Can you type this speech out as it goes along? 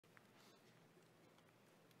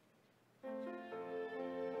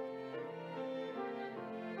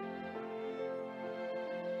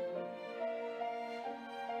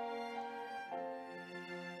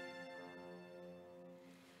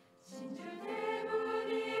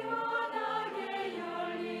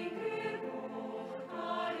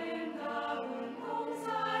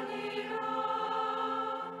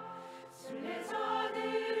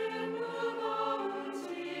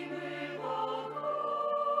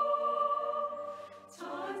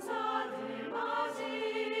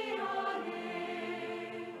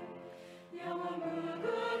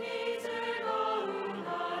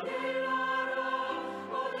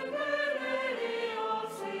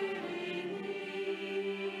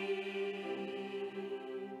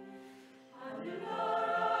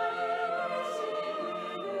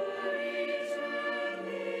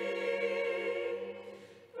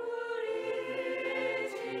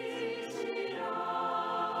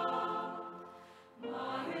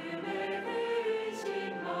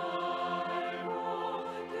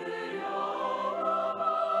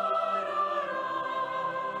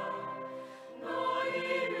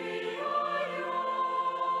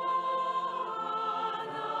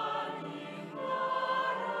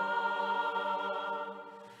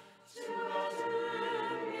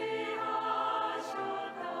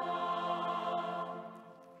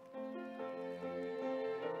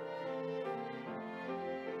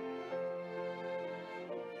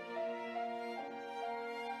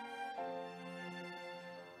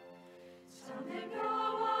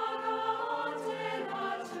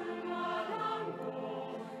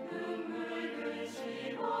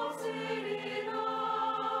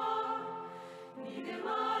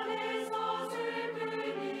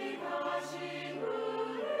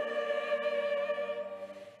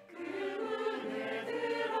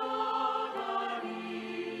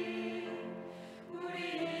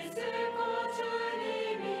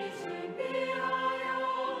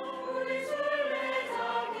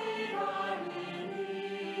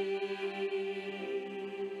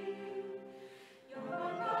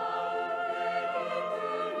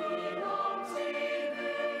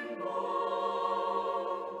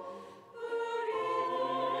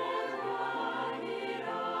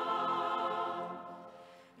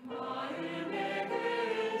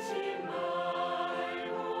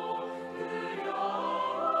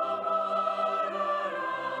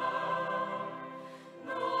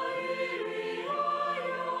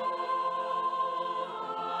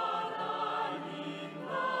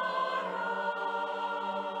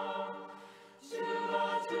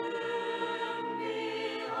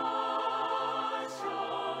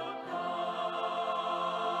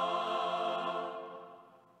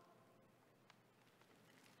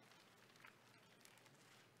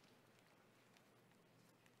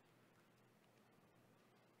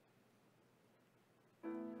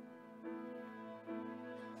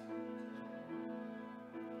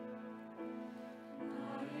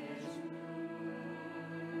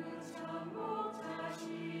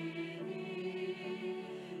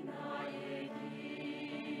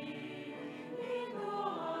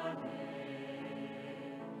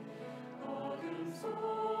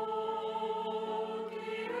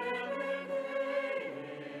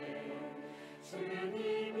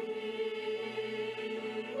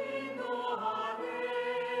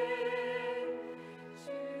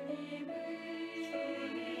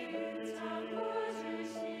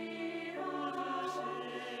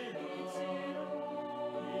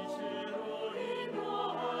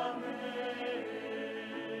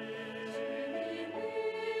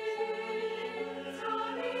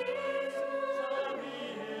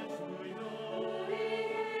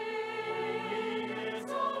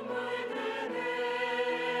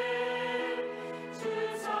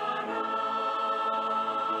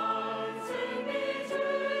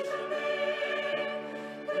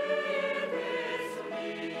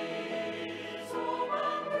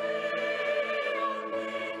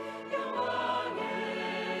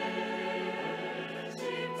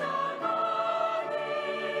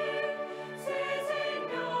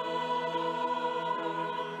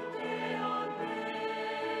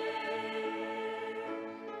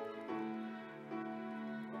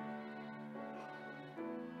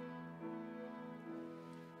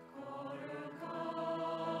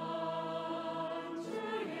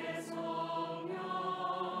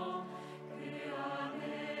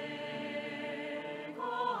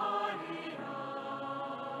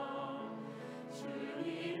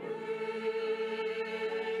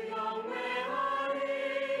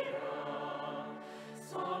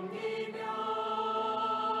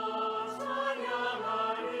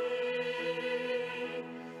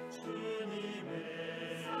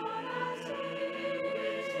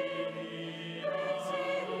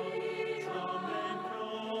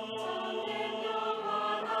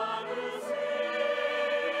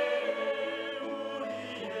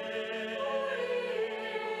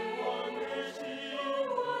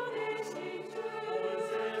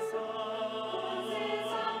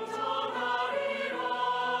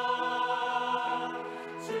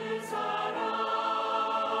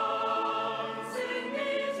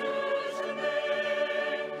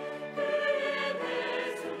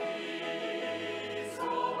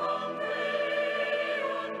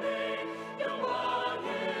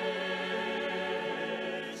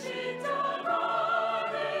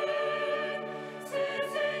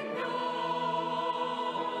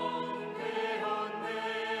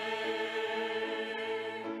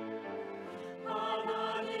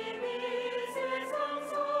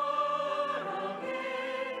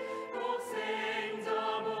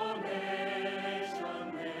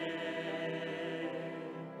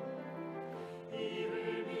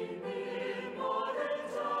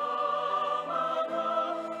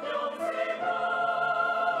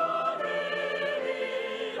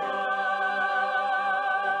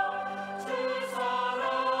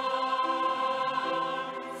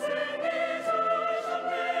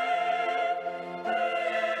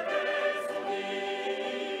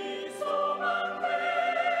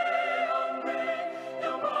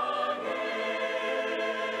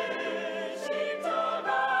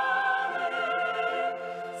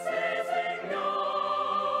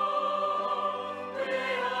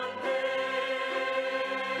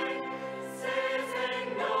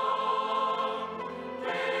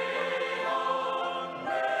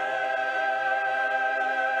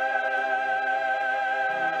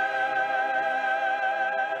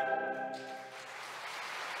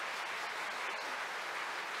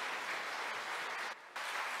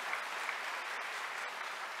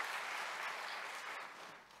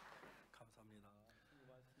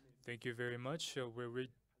Thank you very much. We'll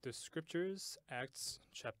read the scriptures, Acts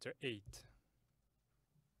chapter 8.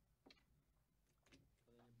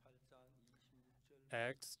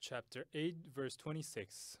 Acts chapter 8, verse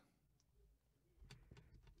 26.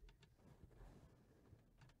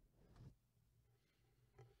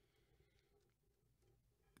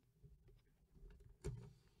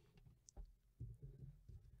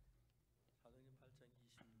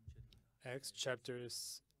 Acts chapter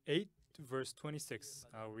 8, verse 26.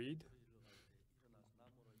 I'll read.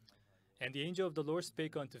 And the angel of the Lord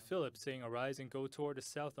spake unto Philip, saying, Arise and go toward the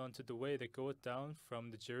south unto the way that goeth down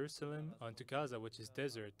from the Jerusalem unto Gaza, which is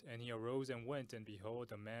desert. And he arose and went, and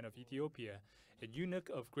behold, a man of Ethiopia, a eunuch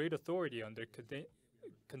of great authority under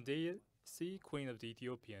Candace, queen of the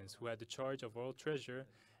Ethiopians, who had the charge of all treasure,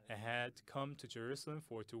 and had come to Jerusalem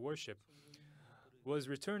for to worship, was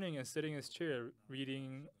returning and sitting in his chair,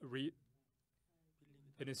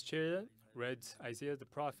 read Isaiah the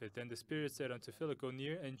prophet. Then the Spirit said unto Philip, Go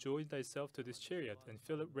near and join thyself to this chariot. And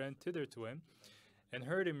Philip ran thither to him, and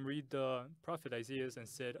heard him read the prophet Isaiah, and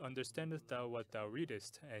said, Understandest thou what thou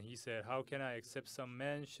readest? And he said, How can I, except some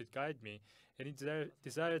man should guide me? And he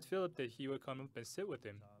desired Philip that he would come up and sit with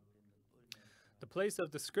him. The place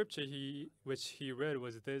of the scripture which he read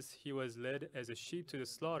was this: He was led as a sheep to the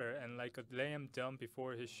slaughter, and like a lamb dumb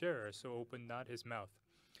before his shearer, so opened not his mouth.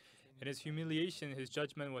 In his humiliation his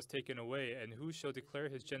judgment was taken away, and who shall declare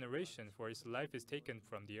his generation? For his life is taken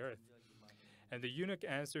from the earth. And the eunuch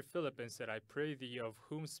answered Philip and said, I pray thee, of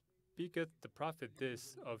whom speaketh the prophet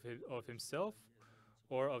this, of himself,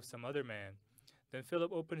 or of some other man? Then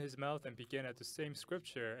Philip opened his mouth and began at the same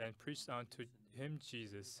scripture, and preached unto him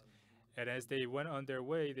Jesus. And as they went on their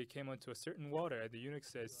way, they came unto a certain water. And the eunuch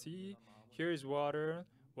said, See, here is water.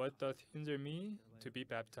 What doth hinder me to be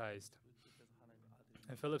baptized?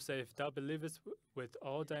 And Philip said, If thou believest with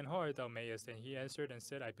all thine heart, thou mayest. And he answered and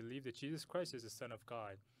said, I believe that Jesus Christ is the Son of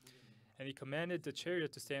God. And he commanded the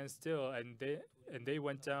chariot to stand still, and they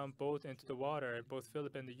went down both into the water, and both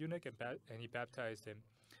Philip and the eunuch, and he baptized him.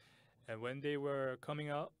 And when they were come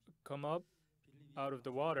up out of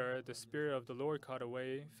the water, the Spirit of the Lord caught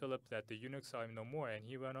away Philip, that the eunuch saw him no more, and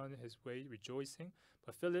he went on his way rejoicing.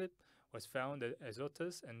 But Philip was found at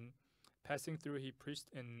Azotus, and passing through he preached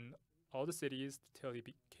in all the cities till he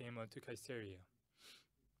came unto Caesarea.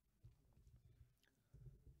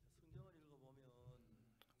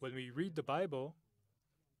 When we read the Bible,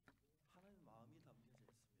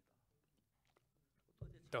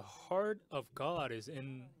 the heart of God is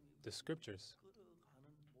in the scriptures.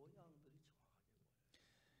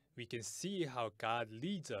 We can see how God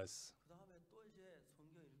leads us.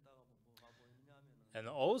 And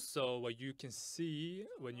also, what you can see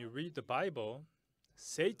when you read the Bible,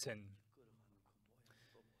 Satan.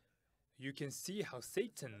 You can see how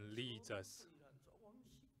Satan leads us.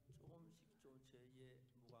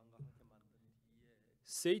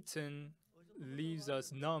 Satan leaves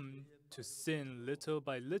us numb to sin little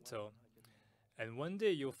by little. And one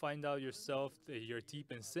day you'll find out yourself that you're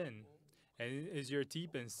deep in sin. And is you're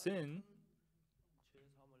deep in sin,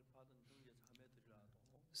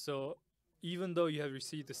 so even though you have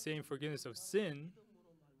received the same forgiveness of sin,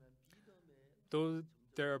 though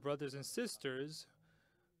there are brothers and sisters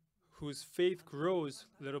whose faith grows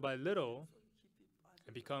little by little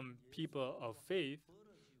and become people of faith,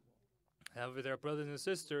 however, there are brothers and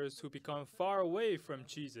sisters who become far away from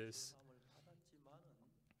Jesus.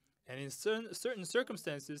 And in certain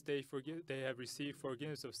circumstances, they have received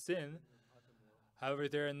forgiveness of sin. However,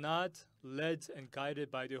 they are not led and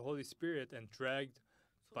guided by the Holy Spirit and dragged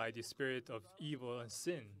by the spirit of evil and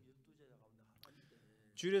sin.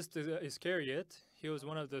 Judas Iscariot, he was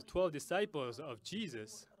one of the 12 disciples of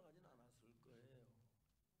Jesus.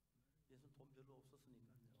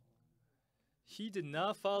 He did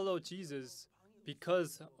not follow Jesus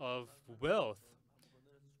because of wealth,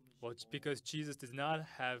 well, because Jesus did not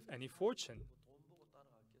have any fortune.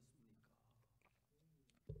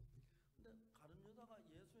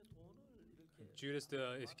 Judas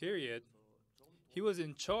Iscariot, he was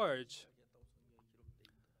in charge.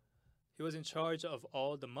 He was in charge of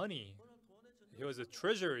all the money. He was the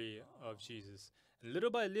treasury of Jesus. And little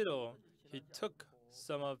by little, he took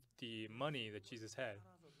some of the money that Jesus had.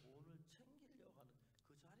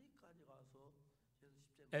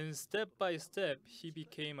 And step by step, he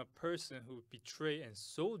became a person who betrayed and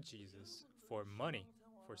sold Jesus for money,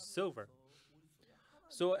 for silver.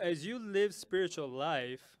 So as you live spiritual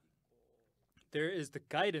life, there is the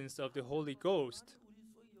guidance of the Holy Ghost.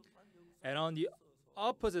 And on the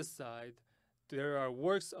opposite side, there are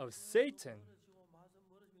works of Satan.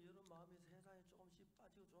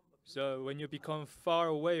 So when you become far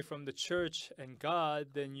away from the church and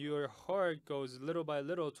God, then your heart goes little by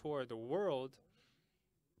little toward the world.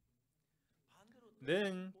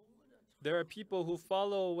 Then there are people who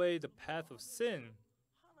follow away the path of sin.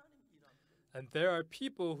 And there are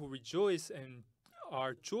people who rejoice and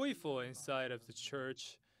are joyful inside of the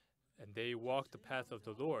church, and they walk the path of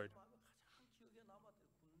the Lord.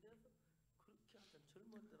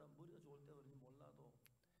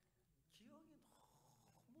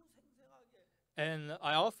 And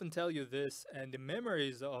I often tell you this, and the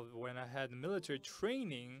memories of when I had military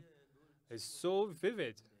training is so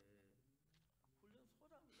vivid.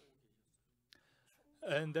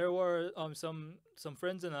 And there were some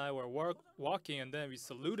friends and I were walking, and then we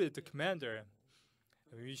saluted the commander.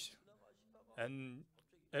 And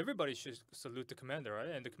everybody should salute the commander, right?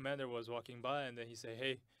 And the commander was walking by, and then he said,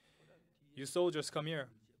 "Hey, you soldiers, come here."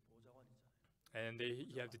 And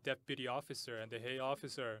you have the deputy officer, and the hey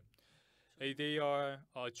officer, hey, they are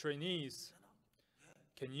trainees.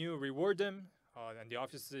 Can you reward them? And the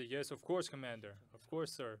officer said, "Yes, of course, commander. Of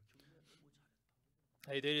course, sir.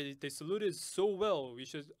 Hey, they saluted so well. We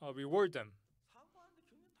should reward them."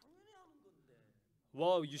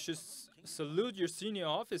 Well, you should salute your senior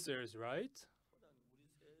officers, right?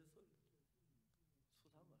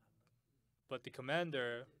 But the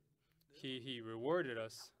commander, he rewarded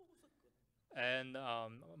us, and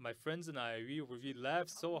my friends and I, we laughed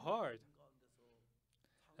so hard.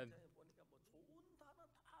 And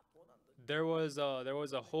there was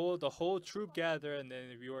the whole troop gathered, and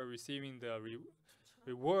then we were receiving the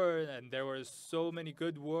reward, and there were so many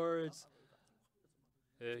good words.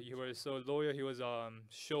 He was so loyal. He was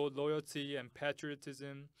showed loyalty and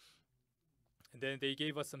patriotism, and then they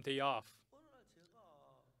gave us some day off.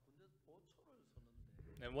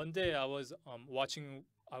 And one day I was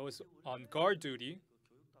I was on guard duty,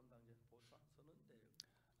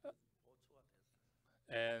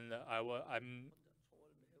 and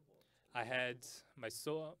I had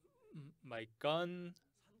my gun.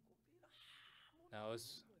 And I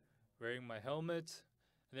was wearing my helmet,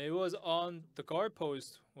 and it was on the guard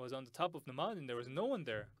post. Was on the top of the mountain. There was no one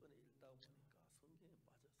there.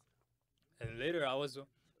 And later I was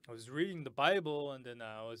reading the Bible, and then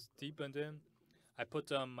I was deepened in. I put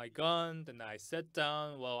down my gun, then I sat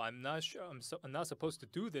down. Well, I'm not sure. I'm not supposed to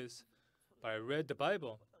do this, but I read the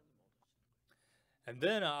Bible. And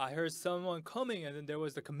then I heard someone coming, and then there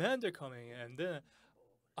was the commander coming, and then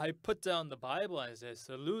I put down the Bible and I said,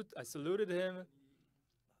 "Salute." I saluted him.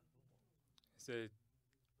 He said,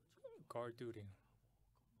 "Guard duty."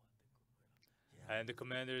 And the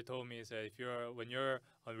commander told me, he said, when you're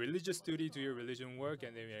on religious duty, do your religion work,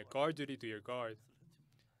 and then you're guard duty, do your guard.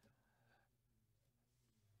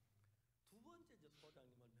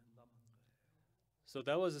 So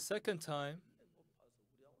that was the second time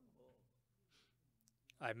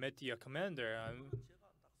I met the commander.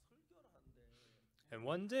 And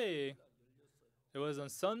one day, it was on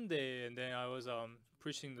Sunday, and then I was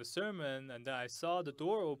preaching the sermon, and then I saw the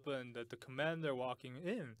door open, the commander walking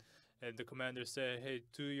in, and the commander said, "Hey,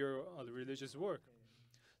 do your religious work."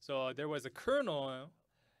 So there was a colonel,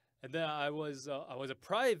 and then I was a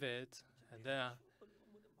private, and then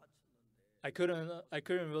I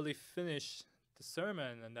couldn't really finish the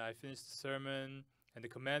sermon, and I finished the sermon, and the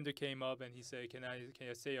commander came up and he said, "Can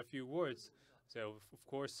I say a few words?" So of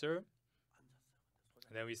course, sir.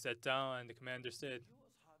 And then we sat down, and the commander said,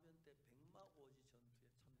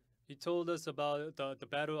 he told us about the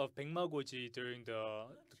battle of Baekmagoji during the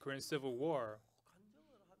Korean Civil War.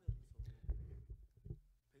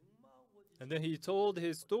 And then he told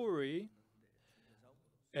his story,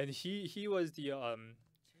 and he was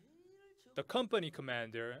the company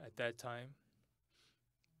commander at that time.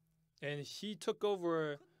 And he took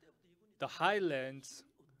over the highlands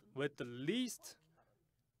with the least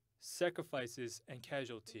sacrifices and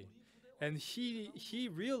casualty. And he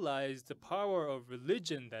realized the power of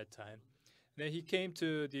religion that time. And then he came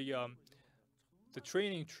to the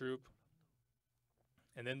training troop,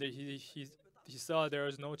 and then he saw there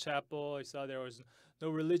was no chapel. He saw there was no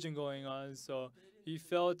religion going on. So he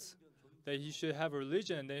felt that he should have a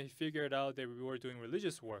religion, and then he figured out that we were doing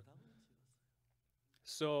religious work.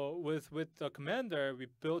 So with the commander, we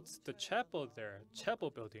built the chapel there,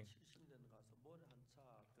 chapel building.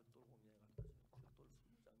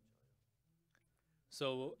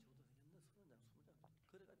 So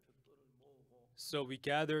we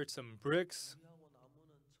gathered some bricks,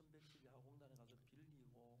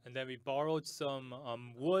 and then we borrowed some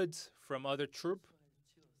wood from other troop.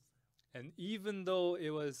 And even though it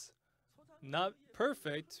was not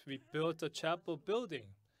perfect, we built a chapel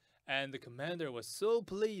building. And the commander was so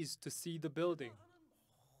pleased to see the building.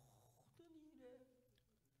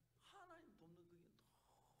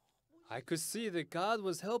 I could see that God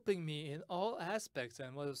was helping me in all aspects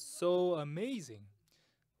and was so amazing.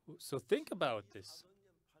 So think about this.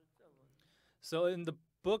 So in the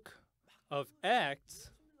book of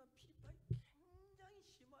Acts,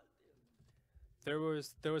 there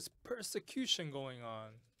was persecution going on.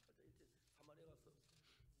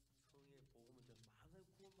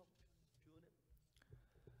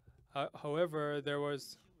 However, there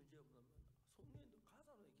was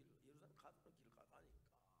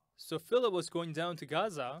so Philip was going down to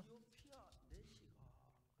Gaza,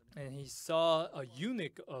 and he saw a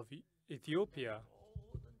eunuch of Ethiopia.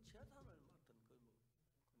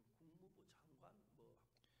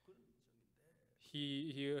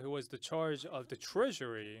 He was the charge of the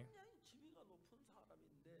treasury.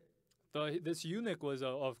 This eunuch was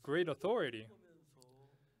of great authority,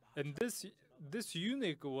 and this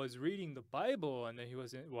eunuch was reading the Bible, and then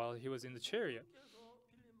while he was in the chariot,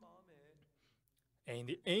 and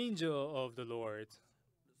the angel of the Lord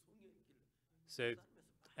said,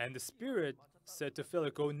 and the Spirit said to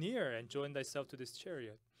Philip, "Go near and join thyself to this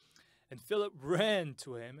chariot." And Philip ran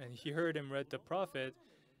to him, and he heard him read the prophet,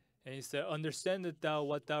 and he said, "Understandest thou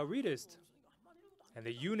what thou readest?" And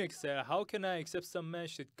the eunuch said, "How can I, except some man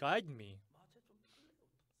should guide me?"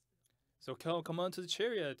 So come on to the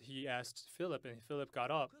chariot, he asked Philip, and Philip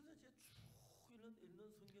got up.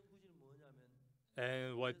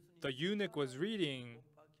 And what the eunuch was reading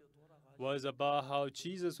was about how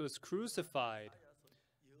Jesus was crucified.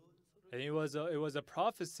 And it was a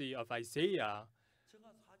prophecy of Isaiah.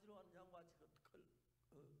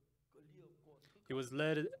 He was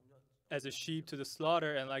led as a sheep to the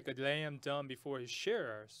slaughter, and like a lamb dumb before his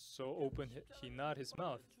shearer, so opened he not his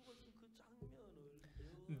mouth.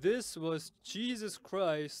 This was Jesus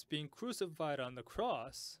Christ being crucified on the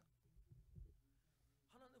cross.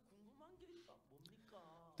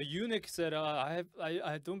 The eunuch said,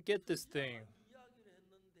 I don't get this thing.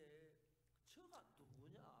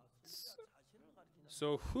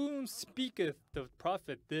 So whom speaketh the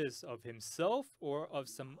prophet this, of himself or of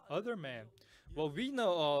some other man? Well, we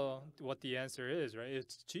know what the answer is, right?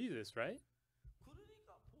 It's Jesus, right?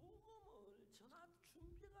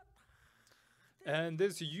 And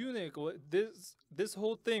this eunuch, this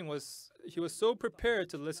whole thing he was so prepared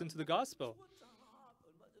to listen to the gospel.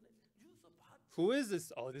 Who is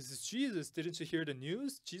this? Oh, this is Jesus. Didn't you hear the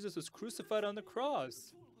news? Jesus was crucified on the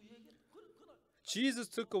cross. Jesus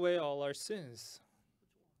took away all our sins.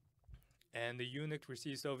 And the eunuch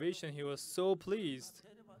received salvation. He was so pleased.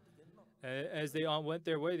 As they went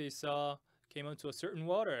their way, they came unto a certain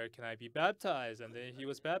water. Can I be baptized? And then he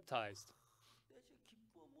was baptized.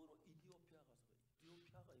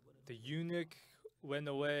 The eunuch went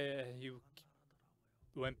away, and he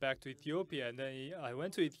went back to Ethiopia. And then I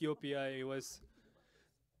went to Ethiopia.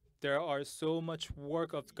 There are so much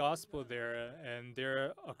work of gospel there, and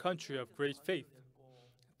they're a country of great faith.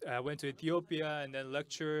 I went to Ethiopia and then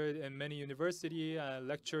lectured in many universities. I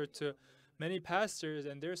lectured to many pastors,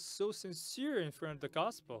 and they're so sincere in front of the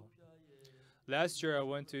gospel. Last year I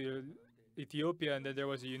went to Ethiopia, and then there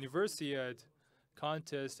was a university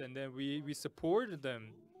contest, and then we supported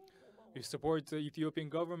them. We support the Ethiopian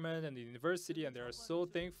government and the university, and they are so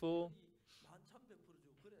thankful.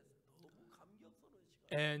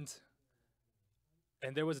 And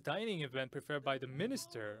there was a dining event prepared by the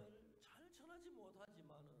minister.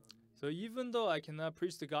 So even though I cannot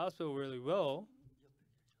preach the gospel really well,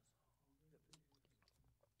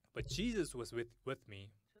 but Jesus was with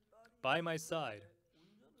me, by my side.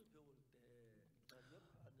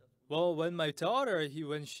 Well, when my daughter,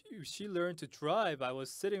 when she learned to drive, I was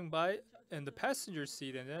sitting by in the passenger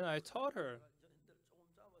seat, and then I taught her.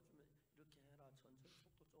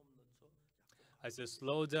 I said,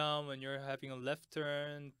 slow down when you're having a left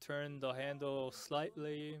turn, turn the handle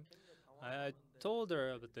slightly. I told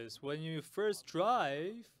her about this. When you first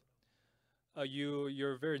drive,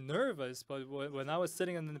 you're very nervous, but when I was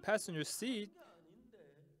sitting in the passenger seat,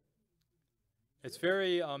 it's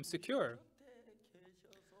very secure.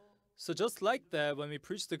 So just like that, when we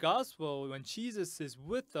preach the gospel, when Jesus is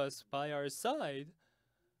with us by our side,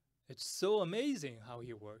 it's so amazing how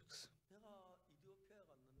he works.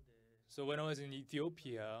 So when I was in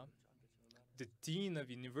Ethiopia, the dean of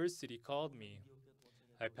university called me.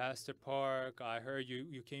 Hi, Pastor Park, I heard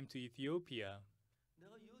you came to Ethiopia.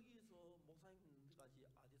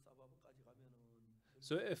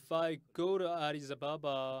 So if I go to Addis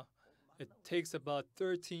Ababa, it takes about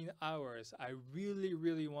 13 hours. I really,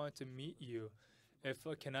 really want to meet you.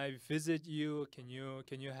 Can I visit you? Can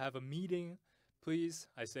you have a meeting, please?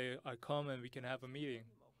 I say, I come and we can have a meeting.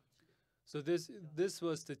 So this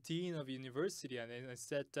was the dean of university, and then I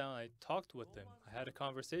sat down, I talked with him, I had a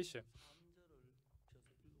conversation.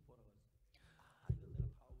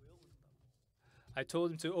 I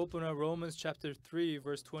told him to open up Romans chapter 3,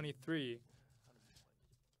 verse 23.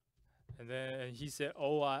 And then he said,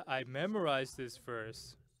 "Oh, I memorized this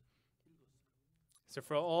verse. So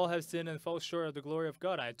for all have sinned and fall short of the glory of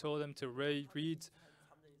God." I told him to read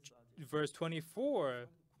verse 24,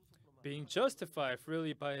 being justified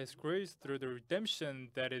freely by his grace through the redemption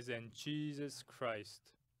that is in Jesus Christ.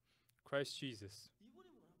 Christ Jesus.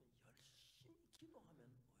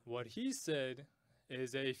 What he said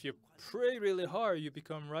is that if you pray really hard, you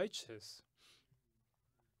become righteous.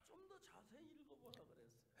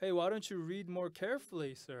 Hey, why don't you read more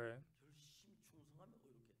carefully, sir?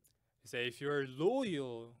 He said, if you're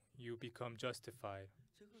loyal, you become justified.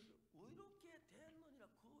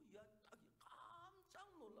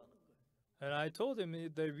 And I told him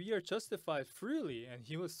that we are justified freely, and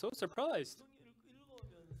he was so surprised.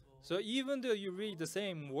 So even though you read the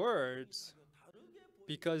same words,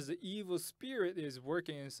 because the evil spirit is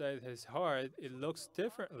working inside his heart, it looks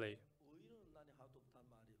differently.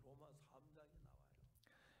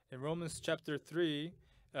 In Romans chapter 3,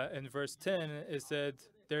 in verse 10, it said,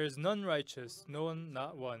 "There is none righteous, no one,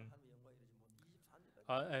 not one."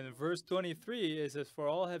 And in verse 23, it says, "For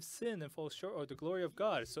all have sinned and fall short of the glory of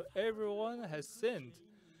God." So everyone has sinned.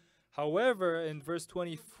 However, in verse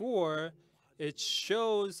 24, it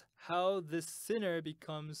shows how this sinner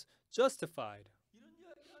becomes justified.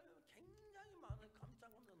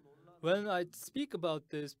 When I speak about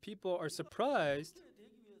this, people are surprised.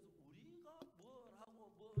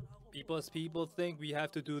 People think we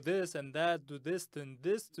have to do this and that, do this and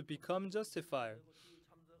this to become justified.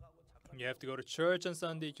 You have to go to church on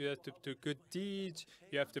Sunday, you have to do good deeds,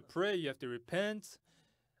 you have to pray, you have to repent.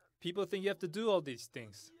 People think you have to do all these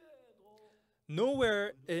things.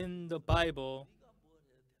 Nowhere in the Bible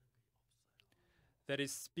that it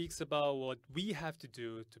speaks about what we have to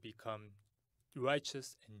do to become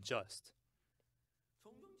righteous and just.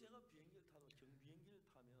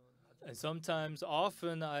 And sometimes,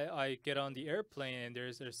 often, I get on the airplane, and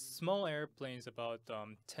there's small airplanes about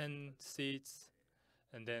 10 seats,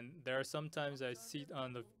 and then there are sometimes I sit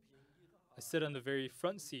on the very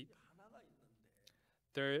front seat.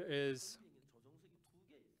 There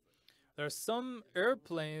are some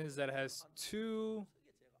airplanes that has two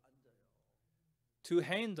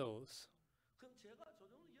handles.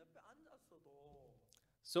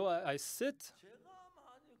 So I sit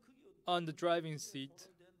on the driving seat.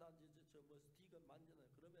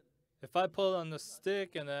 If I pull on the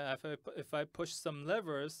stick and if I push some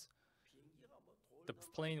levers, the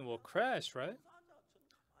plane will crash, right?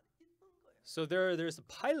 So there's a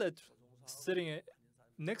pilot sitting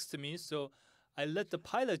next to me, so I let the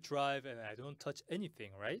pilot drive and I don't touch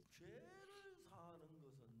anything, right?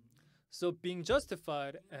 So being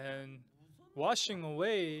justified and washing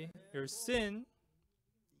away your sin,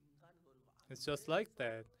 it's just like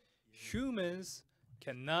that. Humans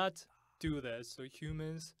cannot do that. So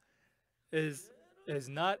humans is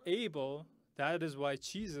not able. That is why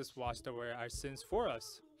Jesus washed away our sins for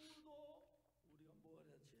us.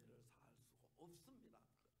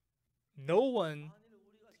 No one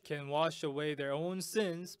can wash away their own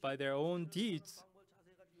sins by their own deeds.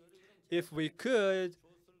 If we could,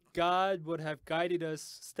 God would have guided us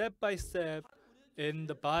step by step in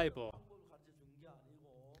the Bible.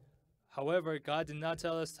 However, God did not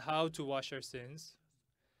tell us how to wash our sins.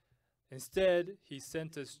 Instead, He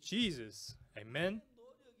sent us Jesus. Amen?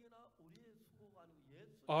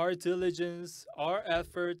 Our diligence, our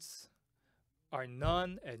efforts are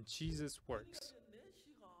none, and Jesus works.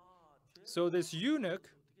 So this eunuch,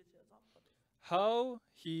 how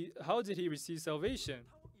did he receive salvation?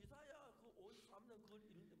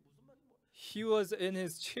 He was in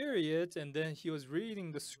his chariot, and then he was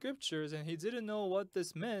reading the scriptures, and he didn't know what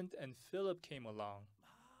this meant, and Philip came along.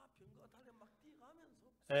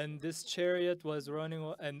 And this chariot was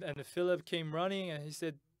running, and Philip came running, and he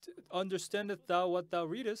said, "Understandest thou what thou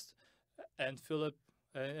readest?" And Philip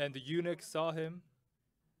and the eunuch saw him.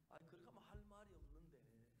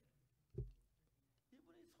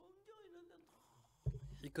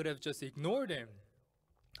 He could have just ignored him.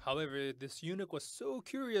 However, this eunuch was so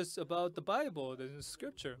curious about the Bible, the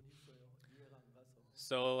scripture.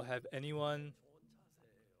 So have anyone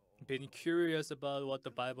been curious about what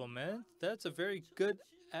the Bible meant? That's a very good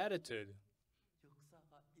attitude.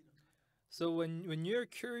 So when you're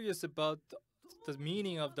curious about the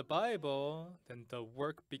meaning of the Bible, then the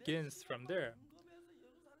work begins from there.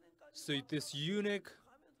 So this eunuch,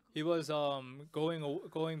 he was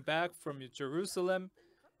going back from Jerusalem,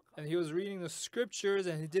 And he was reading the scriptures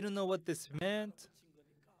and he didn't know what this meant.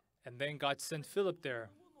 And then God sent Philip there.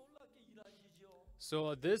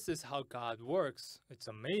 So this is how God works. It's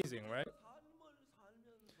amazing, right?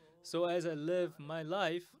 So as I live my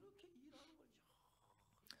life,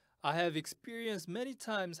 I have experienced many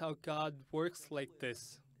times how God works like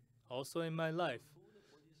this, also in my life.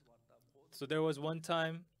 So there was one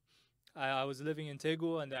time I was living in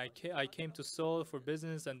Daegu and I came to Seoul for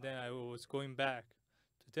business and then I was going back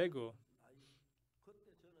to Daegu.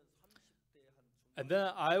 And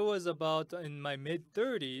then I was about in my mid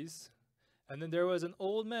 30s, and then there was an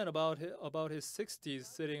old man about his 60s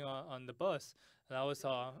sitting on the bus, and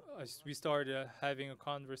we started having a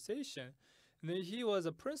conversation. And then he was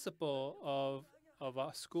a principal of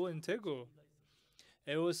a school in Daegu.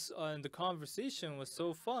 It was and the conversation was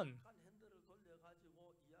so fun.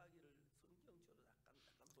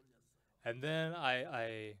 And then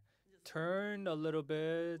I turned a little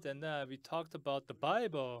bit, and then we talked about the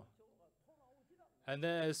Bible. And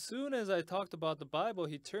then as soon as I talked about the Bible,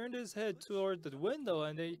 he turned his head toward the window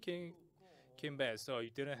and then he came back. So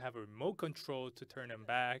you didn't have a remote control to turn him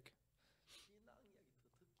back.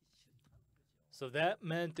 So that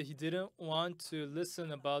meant that he didn't want to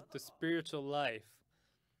listen about the spiritual life.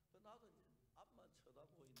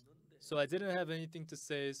 So I didn't have anything to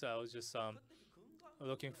say, so I was just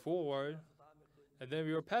looking forward. And then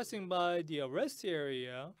we were passing by the arrest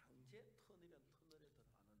area.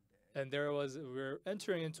 And we were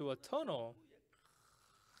entering into a tunnel.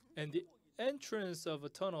 And the entrance of a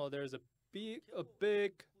tunnel, there's a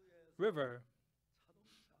big river.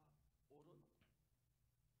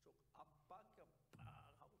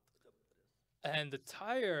 And the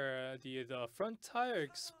front tire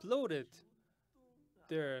exploded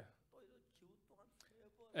there.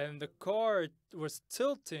 And the car was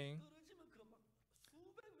tilting.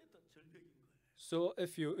 So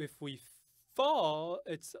if we fall,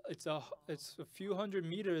 it's a few hundred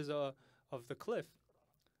meters of the cliff.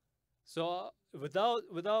 So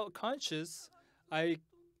without conscious, I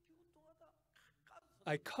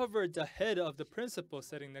covered the head of the principal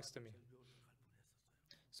sitting next to me.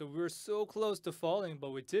 So we were so close to falling, but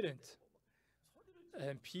we didn't.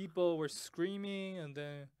 And people were screaming, and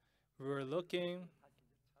then we were looking,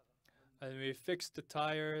 and we fixed the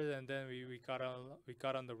tire, and then we got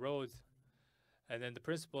on the road. And then the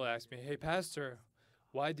principal asked me, "Hey, pastor,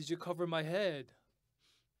 why did you cover my head?"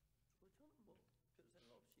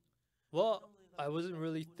 Well, I wasn't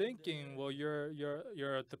really thinking. Well, you're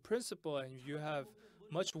the principal and you have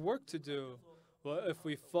much work to do. Well, if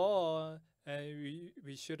we fall and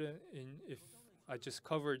we shouldn't. If I just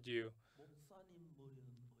covered you.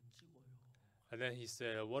 And then he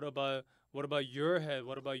said, "What about your head?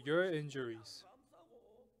 What about your injuries?"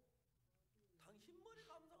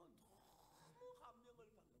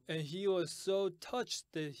 And he was so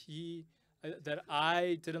touched that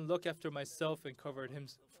I didn't look after myself and covered him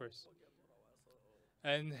first.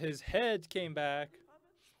 And his head came back.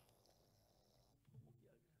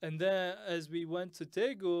 And then as we went to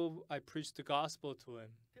Daegu, I preached the gospel to him.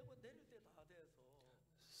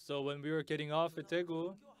 So when we were getting off at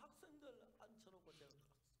Daegu,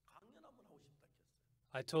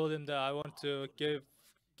 I told him that I want to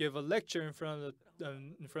give a lecture in front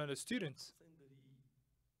of the students.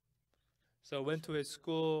 So I went to his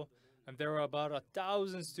school, and there were about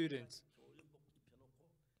 1,000 students.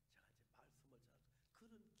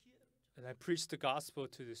 And I preached the gospel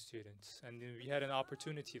to the students, and we had an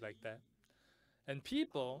opportunity like that. And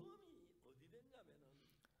people,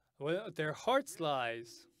 well, their hearts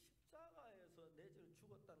lies.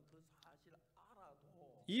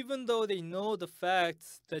 Even though they know the fact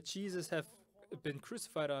that Jesus have been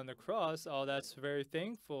crucified on the cross, oh, that's very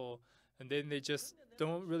thankful. And then they just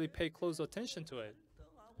don't really pay close attention to it.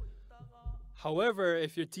 However,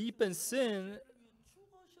 if you're deep in sin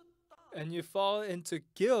and you fall into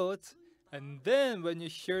guilt, and then when you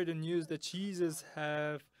hear the news that Jesus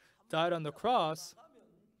have died on the cross,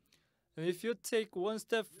 and if you take one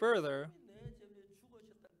step further,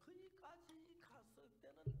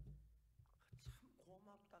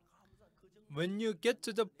 when you get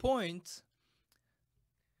to the point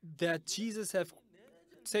that Jesus have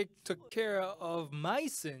took care of my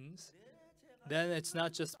sins, then it's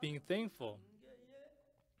not just being thankful.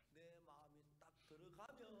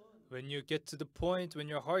 When you get to the point, when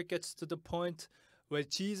your heart gets to the point where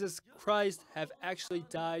Jesus Christ have actually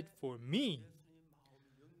died for me,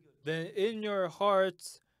 then in your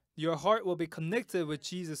heart will be connected with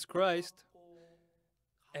Jesus Christ,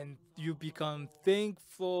 and you become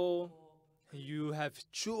thankful, you have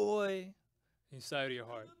joy inside of your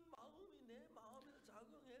heart.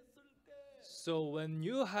 So when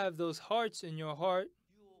you have those hearts in your heart,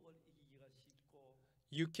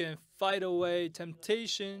 you can fight away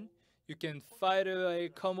temptation, you can fight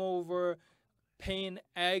away, come over pain,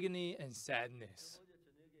 agony, and sadness.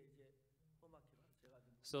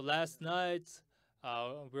 So last night,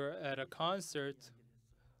 we were at a concert,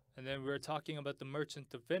 and then we were talking about the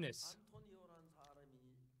Merchant of Venice.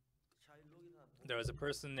 There was a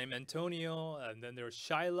person named Antonio, and then there was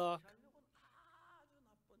Shylock.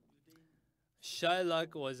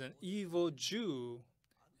 Shylock was an evil Jew,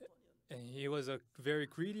 and he was a very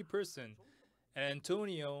greedy person. And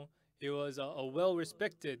Antonio, he was a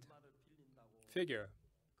well-respected figure.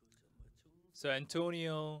 So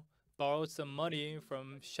Antonio borrowed some money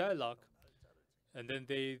from Shylock, and then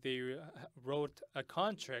they wrote a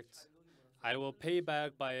contract. I will pay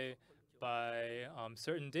back by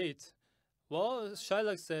certain date. Well,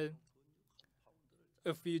 Shylock said,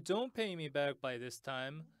 if you don't pay me back by this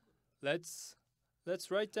time, let's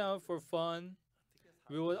write down for fun.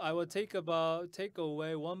 I will take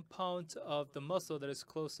away 1 pound of the muscle that is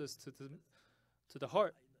closest to the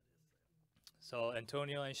heart. So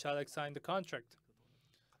Antonio and Shylock signed the contract.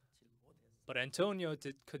 But Antonio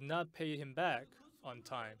could not pay him back on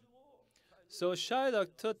time. So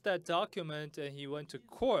Shylock took that document and he went to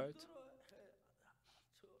court.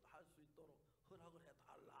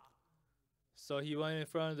 So he went in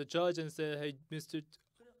front of the judge and said, hey, Mr.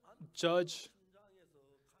 Judge,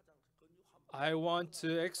 I want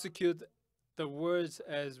to execute the words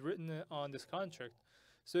as written on this contract.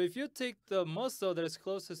 So if you take the muscle that is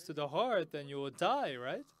closest to the heart, then you will die,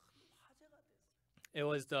 right? It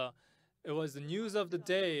was the news of the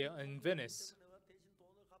day in Venice.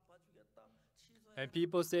 And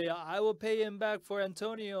people say, I will pay him back for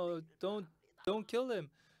Antonio. Don't kill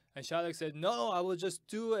him. And Shylock said, no, I will just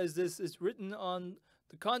do as this is written on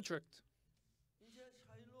the contract.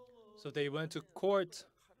 So they went to court,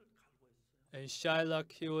 and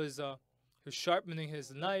Shylock, he was sharpening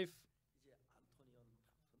his knife,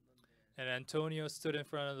 and Antonio stood in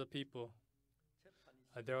front of the people.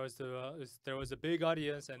 There was a big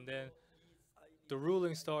audience, and then the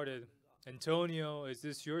ruling started. Antonio, is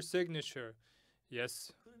this your signature?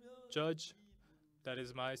 Yes, Judge, that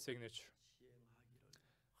is my signature.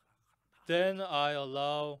 Then I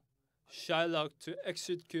allow Shylock to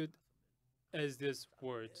execute as this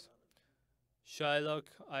words. Shylock,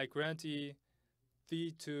 I grant thee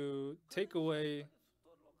to take away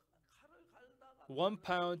 1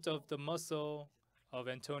 pound of the muscle of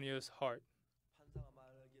Antonio's heart.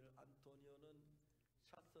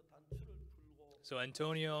 So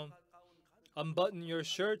Antonio, unbutton your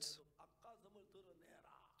shirt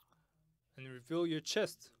and reveal your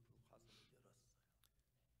chest.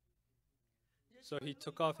 So he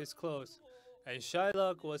took off his clothes, and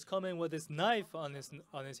Shylock was coming with his knife on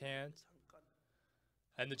his hand.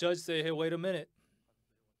 And the judge said, hey, wait a minute.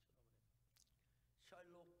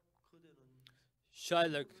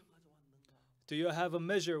 Shylock, do you have a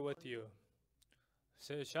measure with you?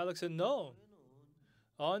 So Shylock said, no.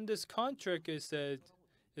 On this contract it said,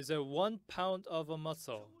 is a 1 pound of a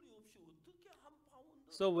muscle.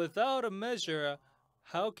 So without a measure,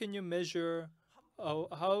 how can you measure,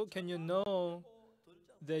 how can you know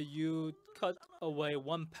that you cut away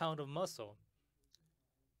 1 pound of muscle?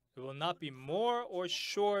 It will not be more or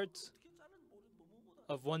short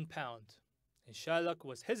of 1 pound. And Shylock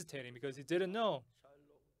was hesitating because he didn't know.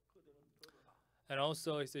 And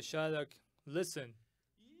also he said, Shylock, listen.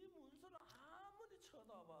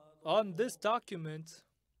 On this document,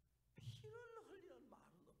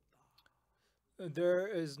 there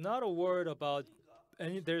is not a word about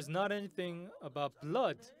there's not anything about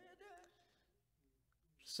blood.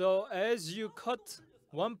 So as you cut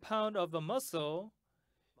 1 pound of the muscle,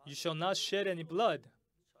 you shall not shed any blood.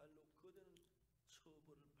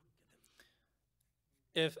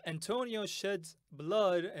 If Antonio sheds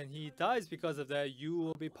blood and he dies because of that, you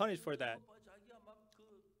will be punished for that.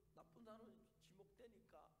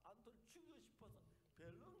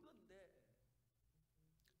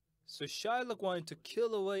 So Shylock wanted to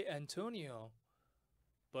kill away Antonio,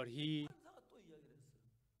 but he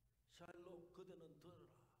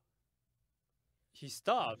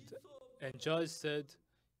stopped, and judge said,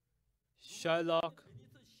 Shylock,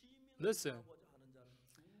 listen,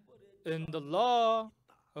 in the law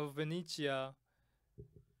of Venetia,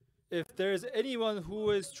 if there is anyone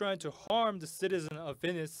who is trying to harm the citizen of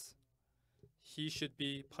Venice, he should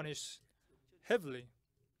be punished heavily.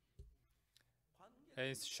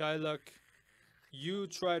 And Shylock, you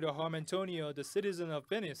try to harm Antonio, the citizen of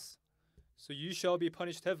Venice, so you shall be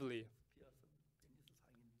punished heavily.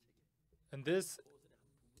 And this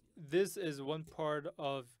this is one part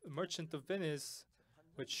of Merchant of Venice,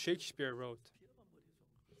 which Shakespeare wrote.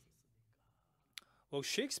 Well,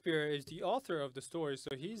 Shakespeare is the author of the story,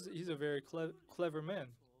 so he's a very clever man.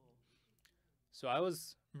 So I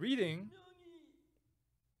was reading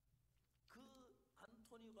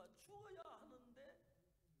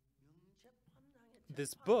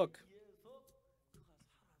this book,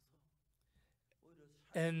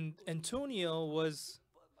 and Antonio was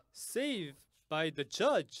saved by the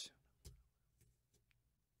judge.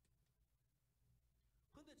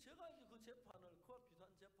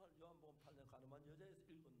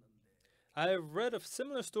 I have read a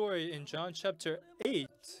similar story in John chapter 8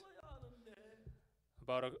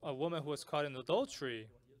 about a woman who was caught in adultery.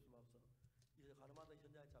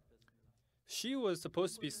 She was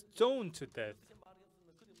supposed to be stoned to death.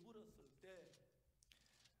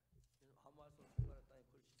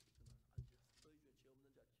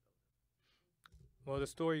 Well, the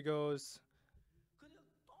story goes,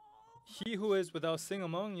 "He who is without sin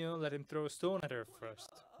among you, let him throw a stone at her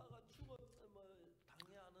first."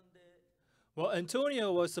 Well,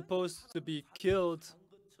 Antonio was supposed to be killed,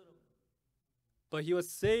 but he was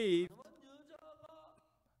saved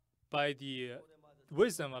by the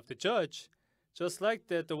wisdom of the judge. Just like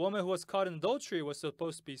that, the woman who was caught in adultery was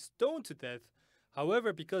supposed to be stoned to death.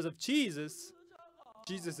 However, because of Jesus'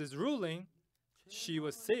 ruling, she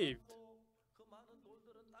was saved.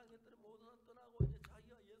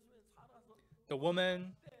 The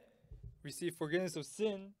woman received forgiveness of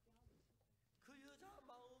sin,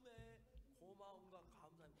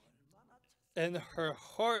 and her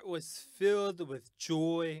heart was filled with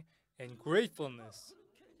joy and gratefulness.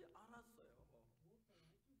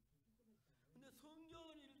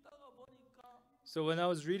 So when I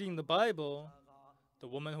was reading the Bible, the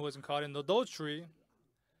woman who was caught in adultery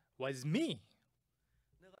was me.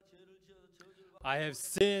 I have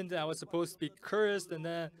sinned, I was supposed to be cursed, and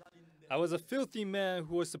then I was a filthy man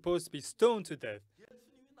who was supposed to be stoned to death.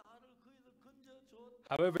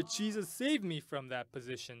 However, Jesus saved me from that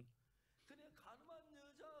position.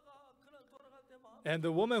 And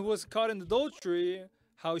the woman who was caught in adultery,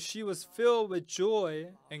 how she was filled with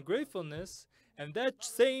joy and gratefulness, and that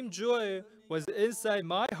same joy was inside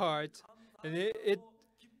my heart, and it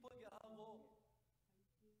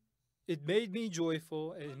made me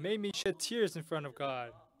joyful, it made me shed tears in front of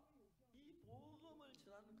God.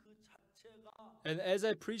 And as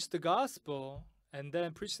I preached the gospel, and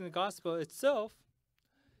then preaching the gospel itself,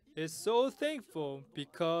 is so thankful,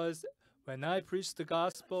 because when I preached the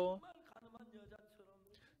gospel,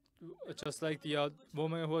 just like the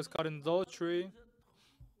woman who was caught in adultery,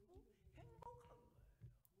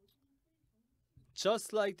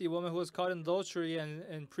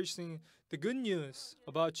 and preaching the good news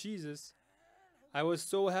about Jesus, I was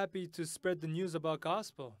so happy to spread the news about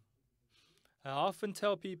gospel. I often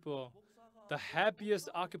tell people the happiest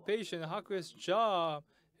occupation, the happiest job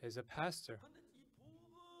is a pastor.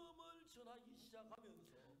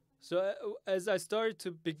 So as I started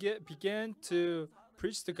to began to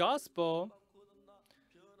preach the gospel,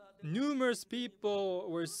 numerous people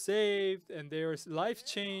were saved and their life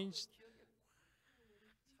changed.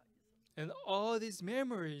 And all these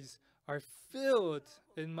memories are filled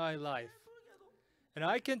in my life. And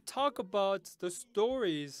I can talk about the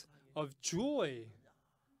stories of joy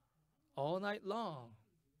all night long.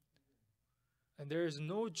 And there is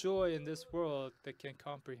no joy in this world that can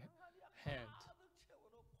comprehend.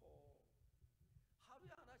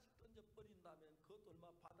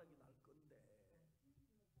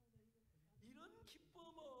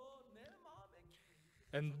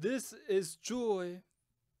 And this is joy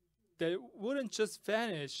that wouldn't just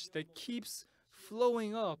vanish, that keeps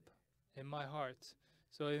flowing up in my heart.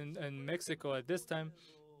 So in Mexico at this time,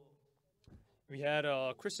 we had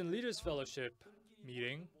a Christian Leaders Fellowship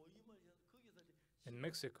meeting in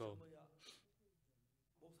Mexico.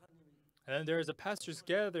 And then there is a pastor's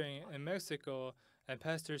gathering in Mexico, and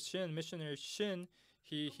Pastor Shin, missionary Shin,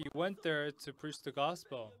 he went there to preach the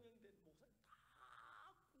gospel.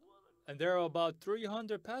 And there are about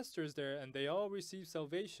 300 pastors there, and they all received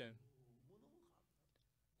salvation.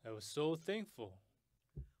 I was so thankful.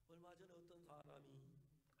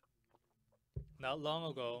 Not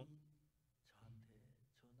long ago,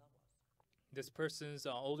 this person's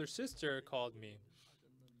older sister called me.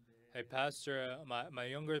 "Hey, Pastor, my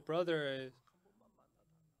younger brother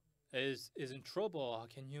is in trouble.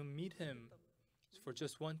 Can you meet him for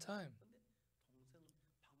just one time?"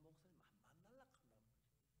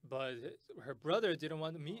 But her brother didn't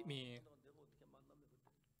want to meet me.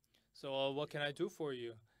 So what can I do for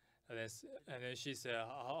you? And then she said,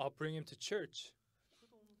 I'll bring him to church.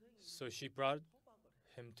 So she brought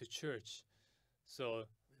him to church. So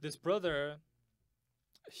this brother,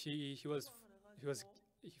 he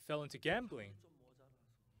fell into gambling,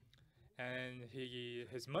 and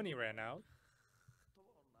his money ran out.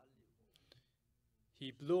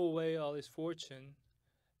 He blew away all his fortune.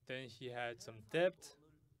 Then he had some debt,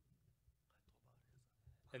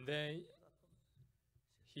 and then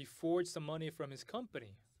he forged some money from his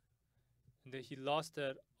company, and then he lost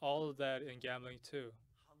all of that in gambling too.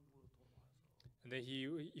 And then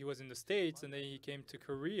he was in the States, and then he came to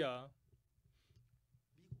Korea,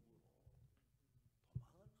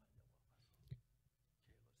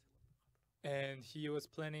 and he was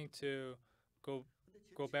planning to go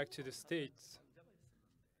back to the States.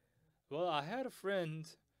 Well, I had a friend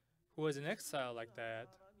who was in exile like that.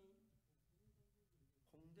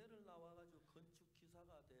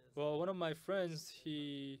 Well, one of my friends,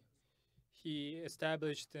 he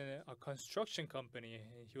established a construction company.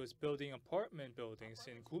 He was building apartment buildings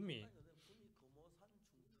in Gumi.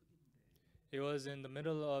 It was in the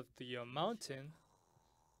middle of the mountain,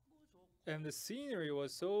 and the scenery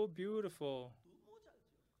was so beautiful.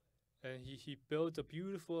 And he built a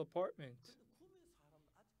beautiful apartment.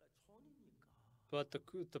 But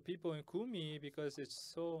the people in Gumi, because it's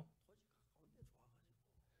so,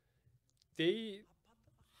 they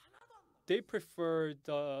prefer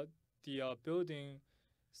the building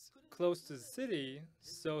close to the city.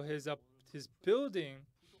 So his building,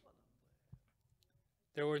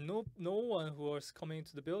 there were no one who was coming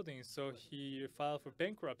to the building. So he filed for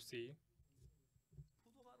bankruptcy.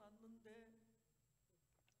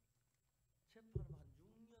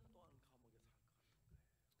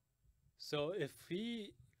 So if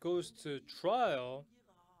he goes to trial,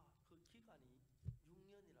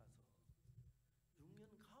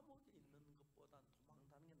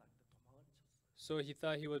 so he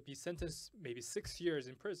thought he would be sentenced maybe 6 years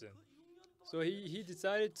in prison. So he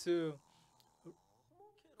decided to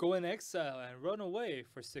go in exile and run away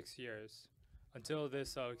for 6 years until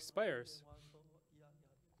this expires.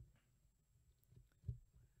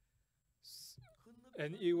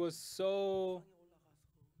 And it was so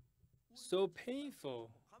painful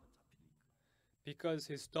because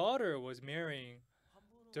his daughter was marrying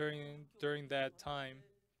during that time,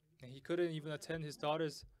 and he couldn't even attend his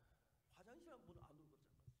daughter's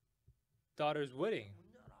wedding.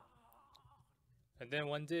 And then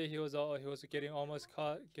one day he was getting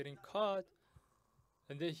caught,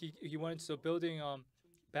 and then he went to the building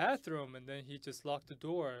bathroom, and then he just locked the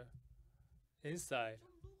door inside.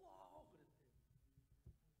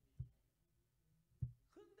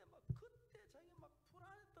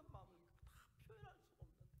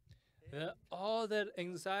 And then all that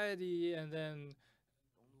anxiety and the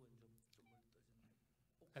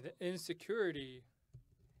insecurity,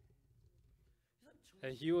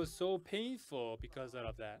 and he was so painful because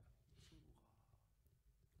of that.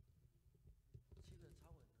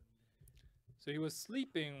 So he was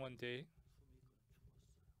sleeping one day,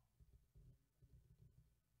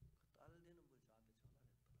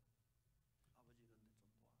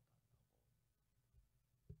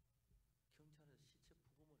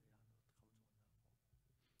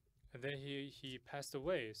 and then he passed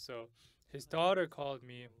away. So his daughter called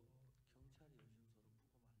me.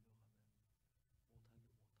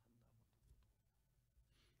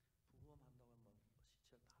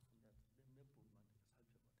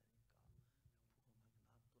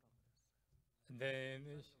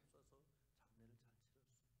 And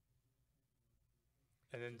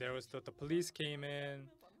then there was the police came in.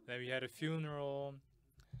 Then we had a funeral.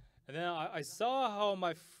 And then I saw how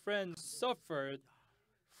my friend suffered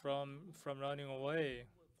from running away.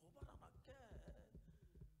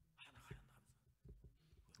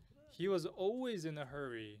 He was always in a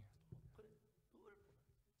hurry,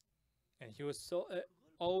 and he was so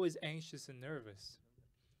always anxious and nervous.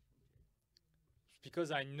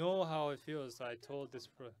 Because I know how it feels, I told this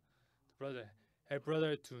brother, "Hey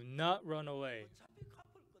brother, do not run away.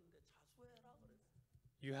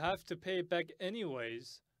 You have to pay back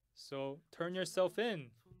anyways, so turn yourself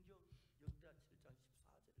in."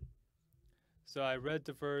 So I read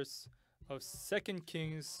the verse of 2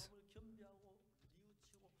 Kings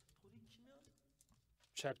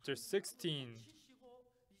chapter 16.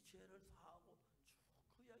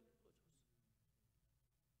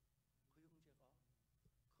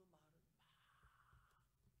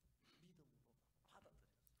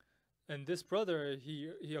 And this brother,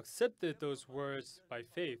 he accepted those words by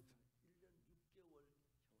faith.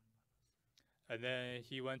 And then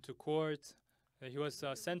he went to court, and he was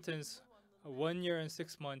sentenced 1 year and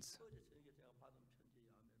 6 months.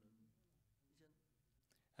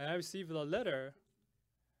 And I received a letter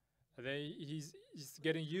But then he's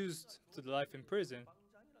getting used to the life in prison.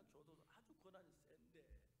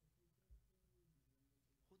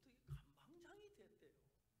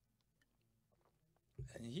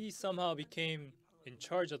 And he somehow became in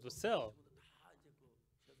charge of the cell.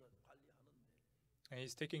 And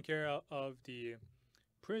he's taking care of the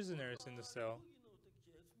prisoners in the cell.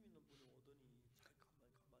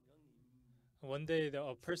 One day,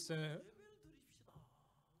 a person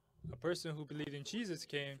who believed in Jesus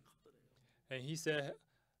came, and he said,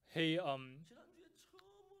 "Hey,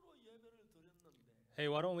 hey,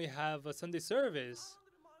 why don't we have a Sunday service?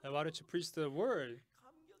 And why don't you preach the word?"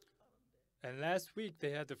 And last week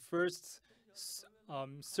they had the first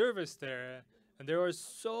service there, and they were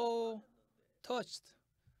so touched.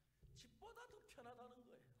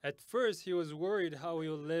 At first, he was worried how he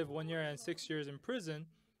would live 1 year and 6 years in prison,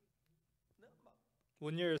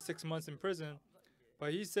 1 year and 6 months in prison.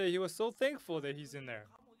 But he said he was so thankful that he's in there.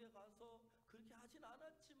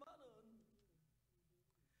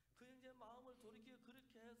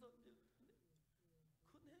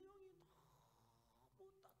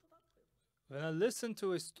 When I listen to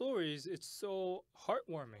his stories, it's so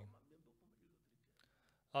heartwarming.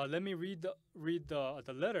 Let me read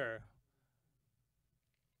the letter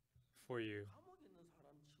for you.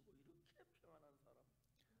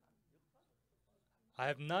 I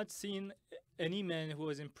have not seen any man who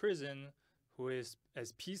is in prison who is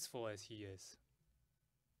as peaceful as he is.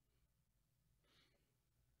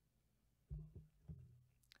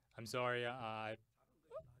 I'm sorry, I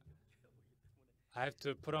have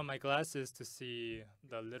to put on my glasses to see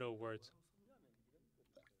the little words.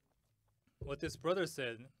 What this brother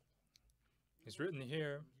said is written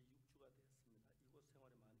here.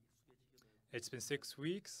 It's been 6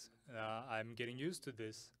 weeks. I'm getting used to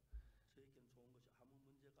this.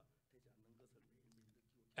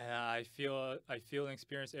 And I feel and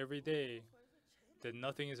experience every day that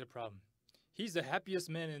nothing is a problem. He's the happiest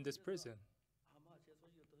man in this prison.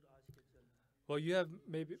 Well, you have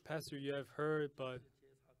maybe, Pastor, you have heard, but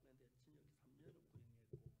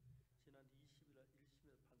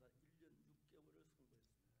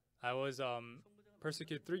I was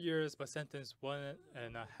persecuted 3 years, but sentenced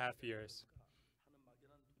 1.5 years.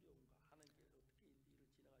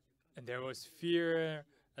 And there was fear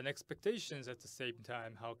and expectations at the same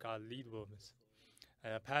time how God lead us.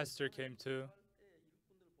 And a pastor came to,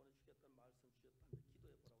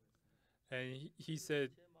 and he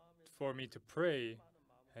said for me to pray,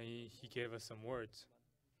 and he gave us some words.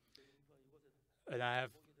 And I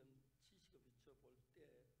have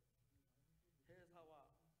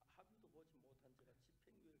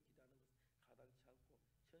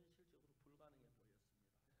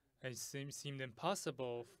it seemed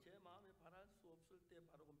impossible.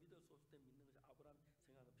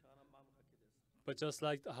 But just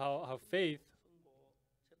like how faith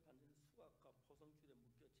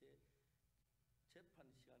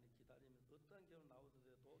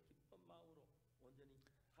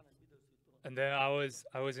and then I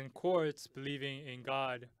was in courts believing in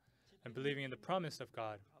God and believing in the promise of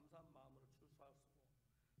God.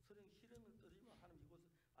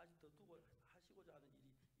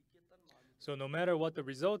 So no matter what the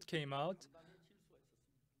result came out,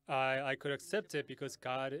 I could accept it because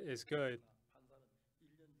God is good.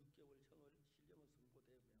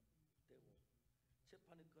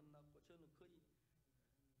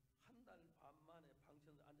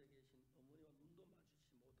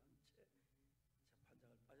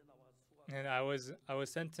 And I was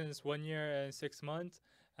sentenced 1 year and 6 months.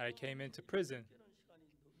 I came into prison.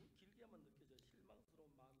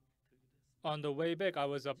 On the way back, I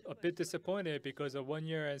was a bit disappointed because of 1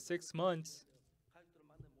 year and 6 months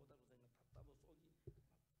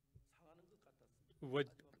would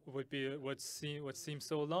seem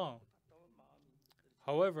so long.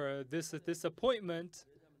 However, this disappointment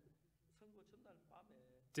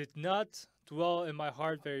did not dwell in my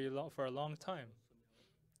heart for a long time,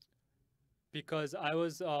 because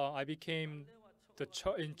I became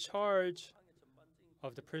in charge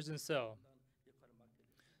of the prison cell.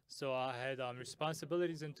 So I had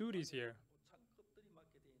responsibilities and duties here.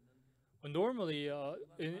 Well, normally,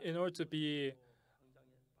 in order to be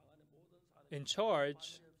in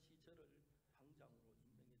charge,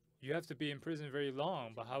 you have to be in prison very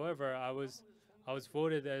long. But however, I was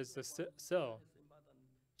voted as the cell.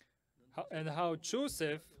 And how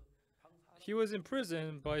Joseph, he was in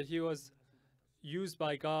prison, but he was used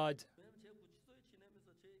by God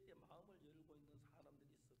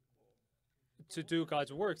to do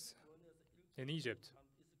God's works in Egypt.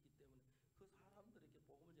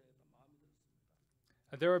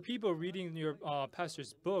 And there are people reading your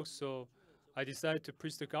pastor's books, so I decided to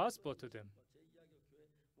preach the gospel to them.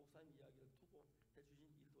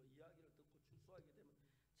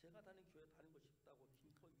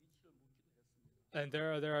 And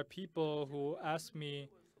there are people who ask me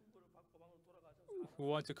who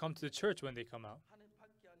want to come to the church when they come out.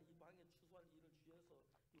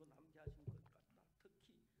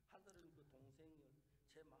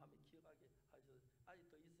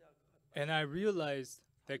 And I realized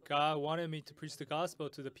that God wanted me to preach the gospel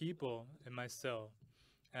to the people in my cell.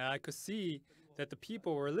 And I could see that the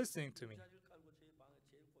people were listening to me.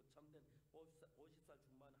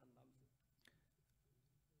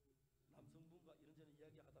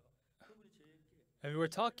 And we were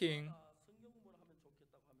talking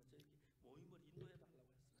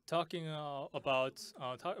about,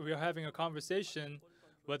 we were having a conversation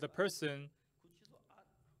with a person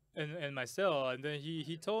in my cell, and then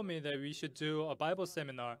he told me that we should do a Bible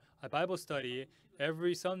seminar, a Bible study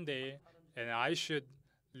every Sunday, and I should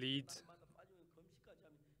lead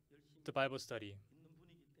the Bible study.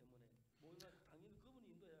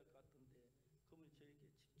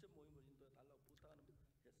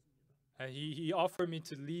 And he offered me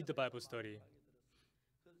to lead the Bible study.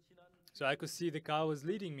 So I could see that God was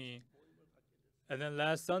leading me. And then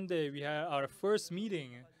last Sunday, we had our first meeting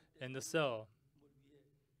in the cell.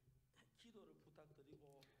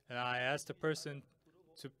 And I asked the person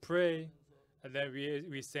to pray, and then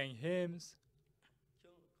we sang hymns,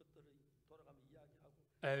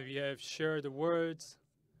 and we have shared the words,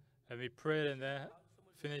 and we prayed, and then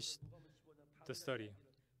finished the study.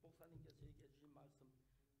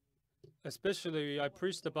 Especially, I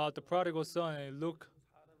preached about the prodigal son in Luke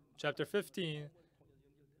chapter 15.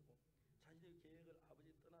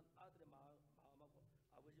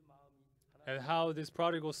 And how this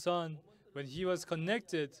prodigal son, when he was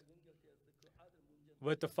connected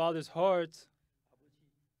with the father's heart,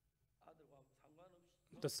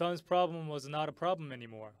 the son's problem was not a problem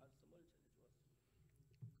anymore.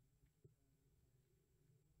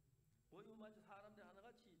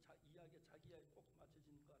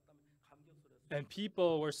 And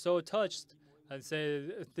people were so touched and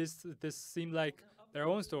said this seemed like their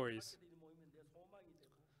own stories.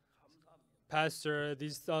 Pastor,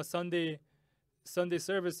 these Sunday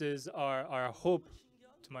services are a hope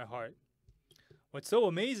to my heart. What's so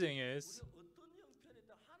amazing is,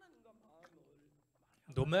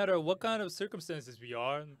 no matter what kind of circumstances we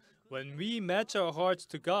are, when we match our hearts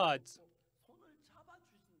to God's,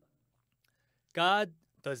 God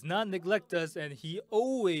does not neglect us, and He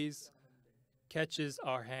always catches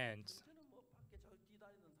our hands.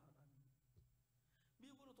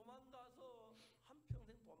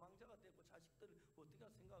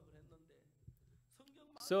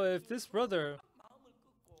 So if this brother,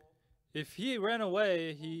 if he ran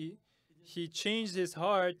away, he changed his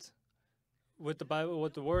heart with the Bible,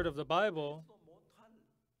 with the word of the Bible,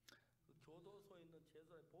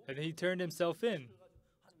 and he turned himself in.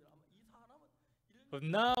 But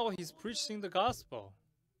now he's preaching the gospel.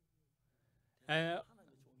 And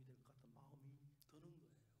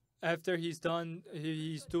after he's done,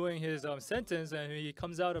 he's doing his sentence, and he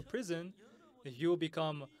comes out of prison, he will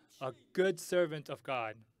become a good servant of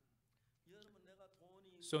God.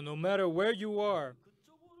 So no matter where you are,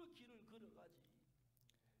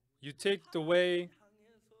 you take the way.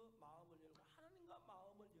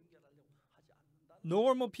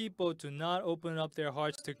 Normal people do not open up their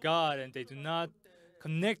hearts to God, and they do not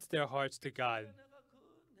connect their hearts to God.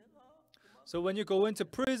 So when you go into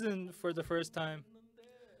prison for the first time,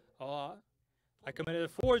 oh, I committed a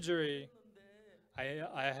forgery.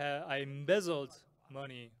 I embezzled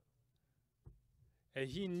money. And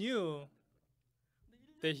he knew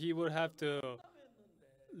that he would have to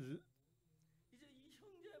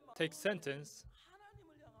take sentence.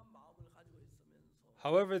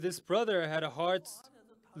 However, this brother had a heart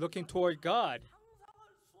looking toward God.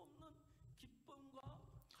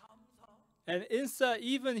 And inside,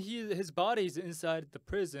 even his body is inside the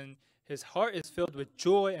prison, his heart is filled with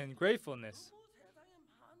joy and gratefulness.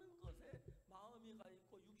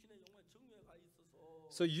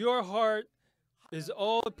 So your heart is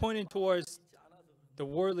all pointing towards the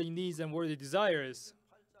worldly needs and worldly desires,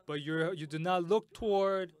 but you do not look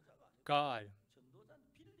toward God.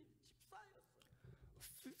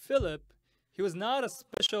 Philip, he was not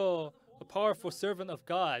a powerful servant of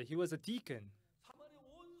God. He was a deacon.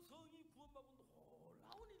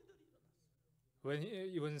 When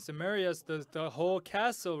he was in Samaria, the whole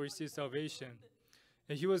castle received salvation.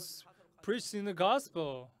 And he was preaching the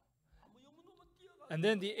gospel. And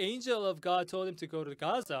then the angel of God told him to go to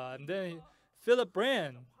Gaza. And then Philip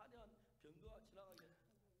ran.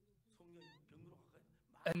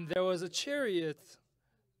 And there was a chariot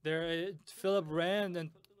there. Philip ran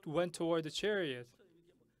and went toward the chariot.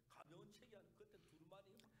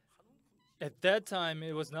 At that time,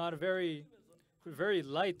 it was not a very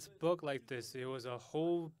light book like this. It was a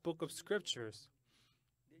whole book of scriptures.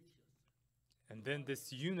 And then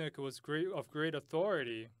this eunuch was of great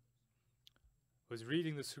authority, was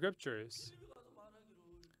reading the scriptures.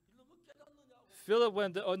 Philip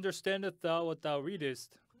went, understandest thou what thou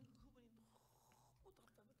readest?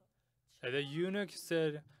 And the eunuch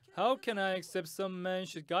said, how can I except some man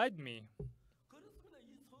should guide me?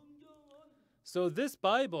 So this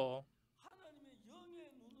Bible,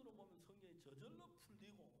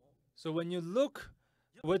 so when you look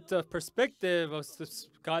with the perspective of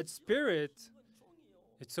God's Spirit,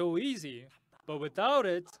 it's so easy. But without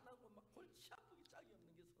it,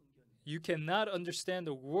 you cannot understand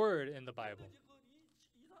the word in the Bible.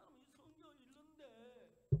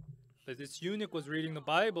 But this eunuch was reading the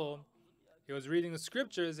Bible, he was reading the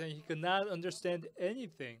scriptures, and he could not understand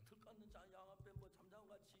anything.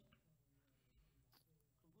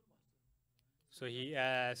 So he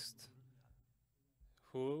asked,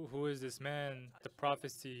 who is this man the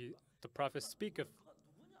prophets speak of?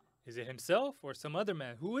 Is it himself or some other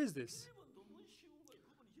man? Who is this?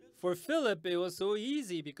 For Philip, it was so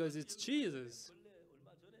easy because it's Jesus.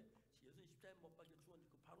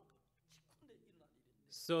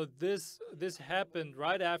 So this happened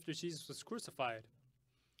right after Jesus was crucified.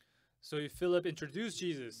 So Philip introduced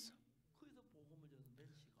Jesus.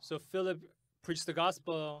 So Philip preached the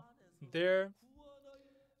gospel there,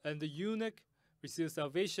 and the eunuch received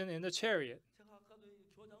salvation in the chariot.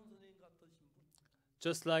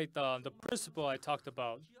 Just like the principal I talked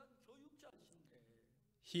about.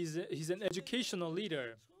 He's an educational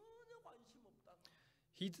leader.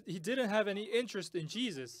 He didn't have any interest in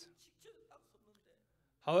Jesus.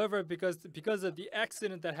 However, because of the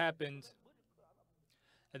accident that happened,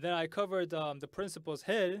 and then I covered the principal's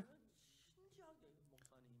head,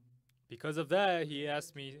 because of that, he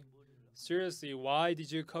asked me, seriously, why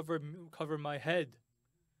did you cover my head?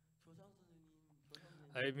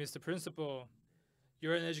 Mr. Principal,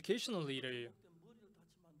 you're an educational leader.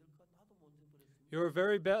 You're a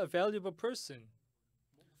very valuable person.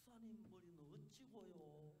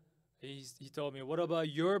 He told me, what about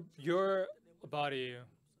your body?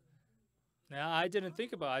 Now, I didn't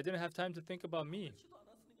have time to think about me.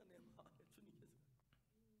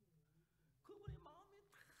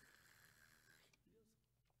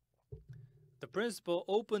 The principal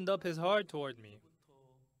opened up his heart toward me.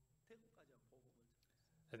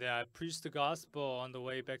 And then I preached the gospel on the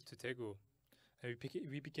way back to Daegu. And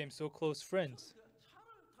we became so close friends.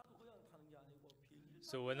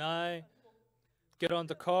 So when I get on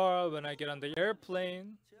the car, when I get on the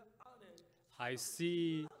airplane, I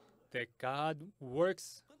see that God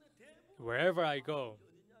works wherever I go.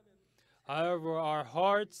 However, our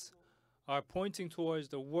hearts are pointing towards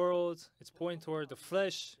the world. It's pointing toward the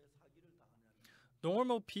flesh.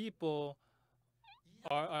 Normal people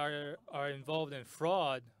are involved in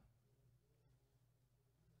fraud.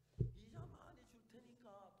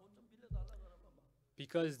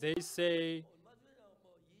 Because they say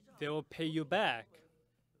they will pay you back.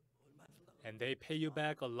 And they pay you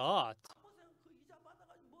back a lot.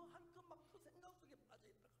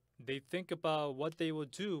 They think about what they will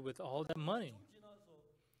do with all that money.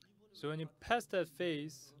 So when you pass that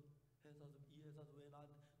phase,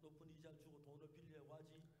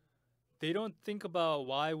 they don't think about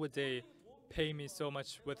why would they pay me so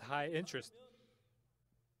much with high interest.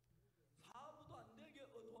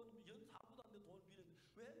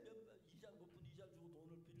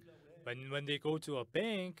 When they go to a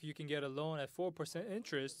bank, you can get a loan at 4%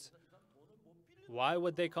 interest. Why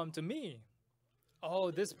would they come to me?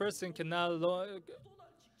 Oh, this person cannot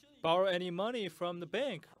borrow any money from the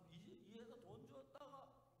bank.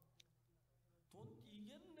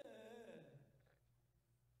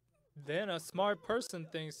 Then a smart person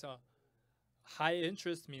thinks high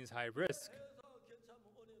interest means high risk.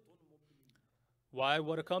 Why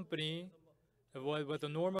would a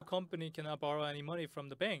normal company cannot borrow any money from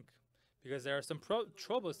the bank? Because there are some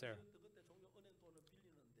troubles there.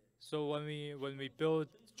 So when we build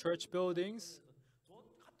church buildings,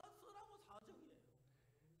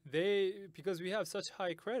 because we have such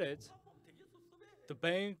high credit, the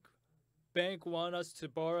bank want us to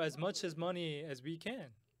borrow as much money as we can.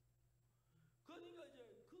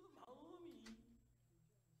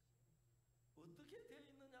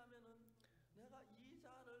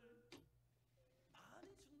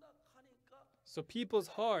 So people's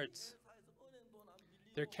hearts,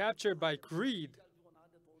 they're captured by greed.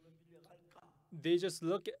 They just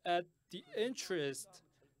look at the interest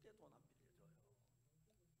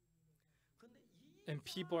And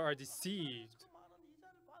people are deceived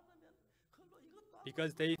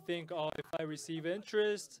because they think, oh, if I receive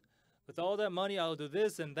interest, with all that money, I'll do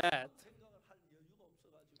this and that.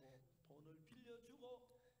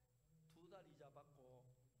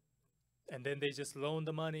 And then they just loan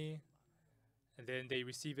the money, and then they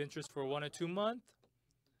receive interest for 1 or 2 months,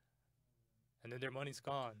 and then their money's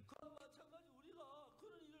gone.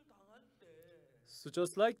 So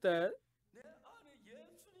just like that,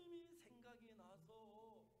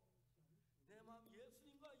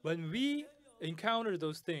 when we encounter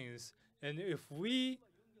those things, and if we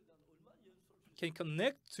can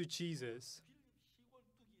connect to Jesus,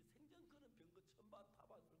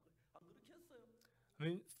 I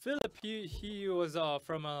mean, Philip, he was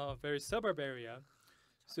from a very suburb area,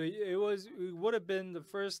 so it would have been the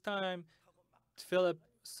first time Philip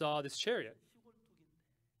saw this chariot.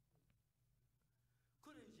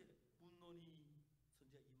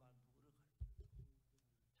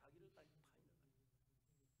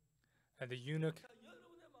 And the eunuch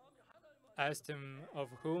asked him, of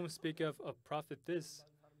whom speaketh a prophet this,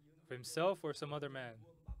 of himself or some other man?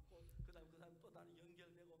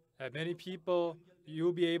 Many people,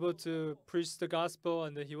 you'll be able to preach the gospel,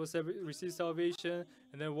 and then he will receive salvation,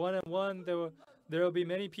 and then one and one, there will be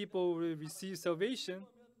many people who will receive salvation.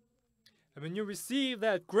 And when you receive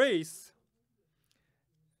that grace,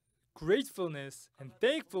 gratefulness and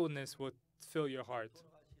thankfulness will fill your heart.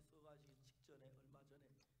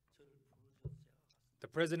 The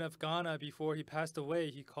president of Ghana, before he passed away,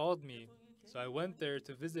 he called me, so I went there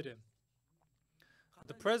to visit him.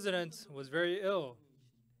 The president was very ill.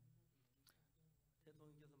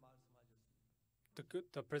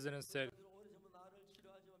 The president said,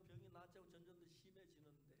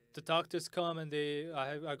 the doctors come and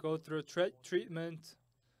I go through treatment,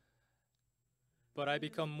 but I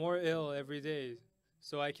become more ill every day.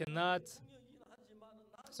 So I cannot,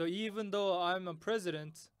 so even though I'm a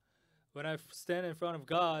president, when I stand in front of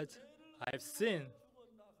God, I have sinned.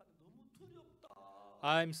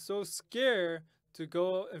 I'm so scared to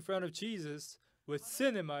go in front of Jesus with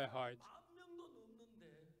sin in my heart.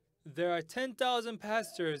 There are 10,000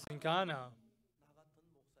 pastors in Ghana,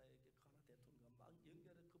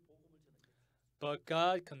 but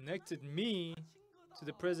God connected me to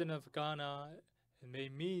the president of Ghana and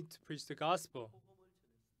made me to preach the gospel.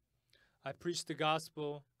 I preached the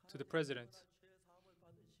gospel to the president.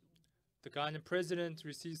 The Ghanaian president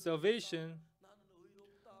received salvation.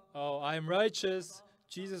 Oh, I am righteous.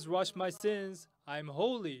 Jesus washed my sins. I am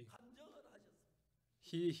holy.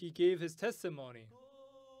 He gave his testimony.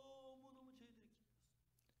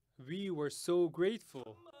 We were so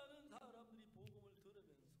grateful.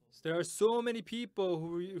 There are so many people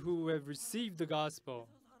who have received the gospel.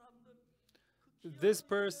 This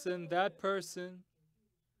person, that person.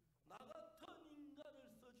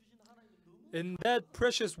 In that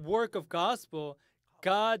precious work of gospel,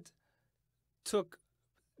 God took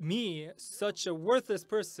me, such a worthless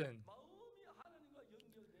person.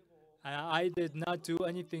 And I did not do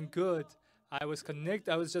anything good. I was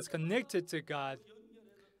just connected to God.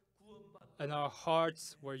 And our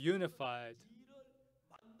hearts were unified.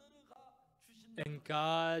 And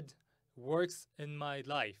God works in my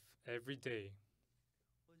life every day.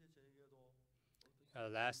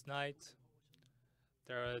 Last night,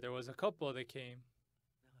 there was a couple that came.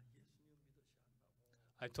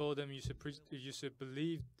 I told them you should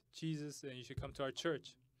believe Jesus and you should come to our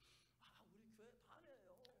church.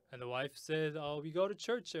 And the wife said, oh, we go to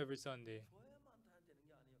church every Sunday.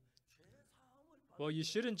 Well, you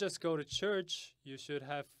shouldn't just go to church. You should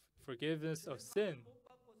have forgiveness of sin.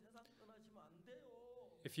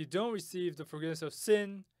 If you don't receive the forgiveness of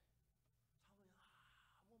sin,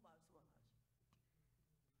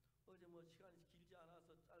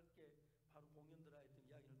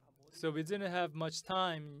 so we didn't have much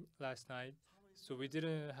time last night, so we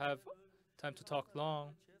didn't have time to talk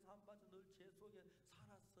long.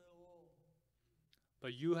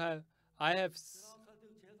 But I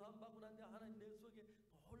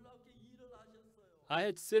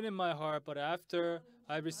had sin in my heart, but after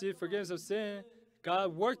I received forgiveness of sin,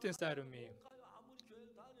 God worked inside of me.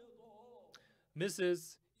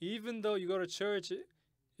 Mrs., even though you go to church,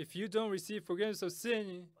 if you don't receive forgiveness of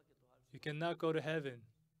sin, you cannot go to heaven.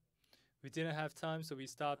 We didn't have time, so we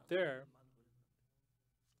stopped there.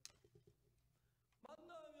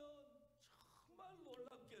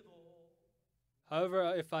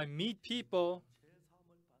 However, if I meet people,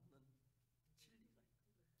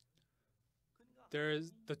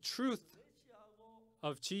 the truth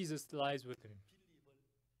of Jesus lies with me.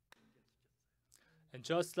 And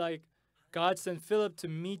just like God sent Philip to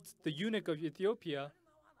meet the eunuch of Ethiopia,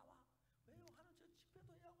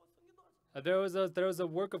 There was a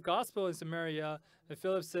work of gospel in Samaria, and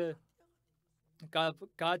Philip said,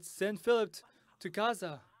 God sent Philip to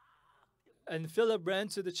Gaza, and Philip ran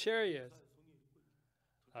to the chariot.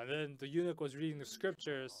 And then the eunuch was reading the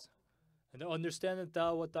scriptures, and understandest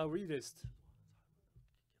thou what thou readest?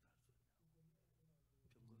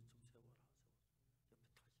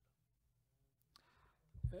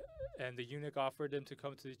 And the eunuch offered him to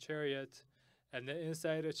come to the chariot, and then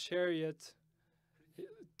inside the chariot,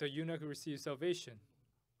 the eunuch received salvation.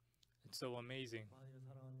 It's so amazing.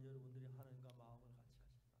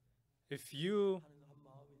 If you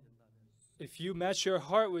match your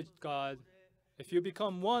heart with God, if you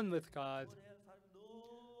become one with God,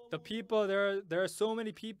 the people there are so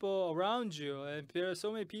many people around you, and there are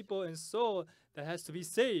so many people in Seoul that has to be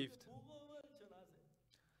saved.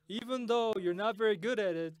 Even though you're not very good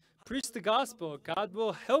at it, preach the gospel. God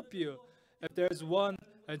will help you. If there's 1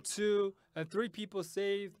 and 2 and 3 people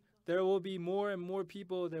saved, there will be more and more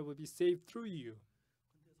people that will be saved through you.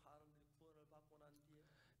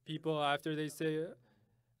 People, after they say,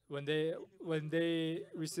 when they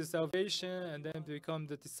receive salvation and then become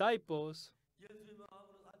the disciples,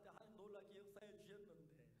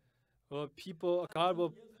 well, God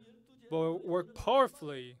will work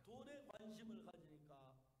powerfully.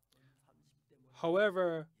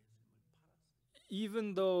 However,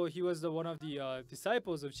 even though he was one of the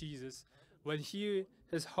disciples of Jesus, when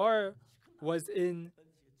his heart was in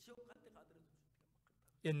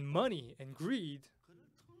money and greed,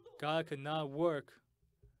 God could not work.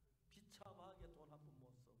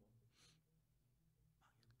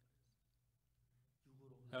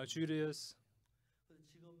 Now Judas,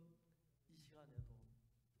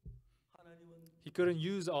 he couldn't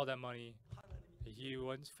use all that money. He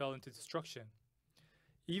once fell into destruction.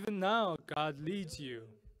 Even now, God leads you.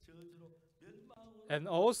 And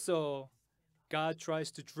also, God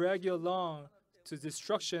tries to drag you along to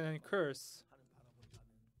destruction and curse.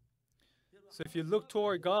 So if you look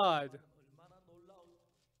toward God,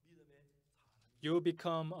 you will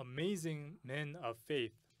become amazing men of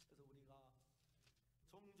faith.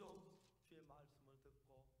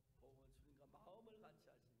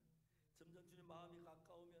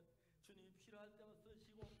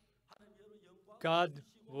 God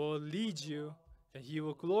will lead you, and He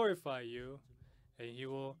will glorify you, and He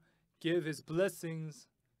will give His blessings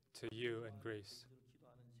to you and grace.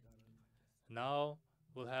 Now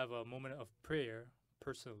we'll have a moment of prayer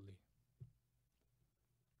personally.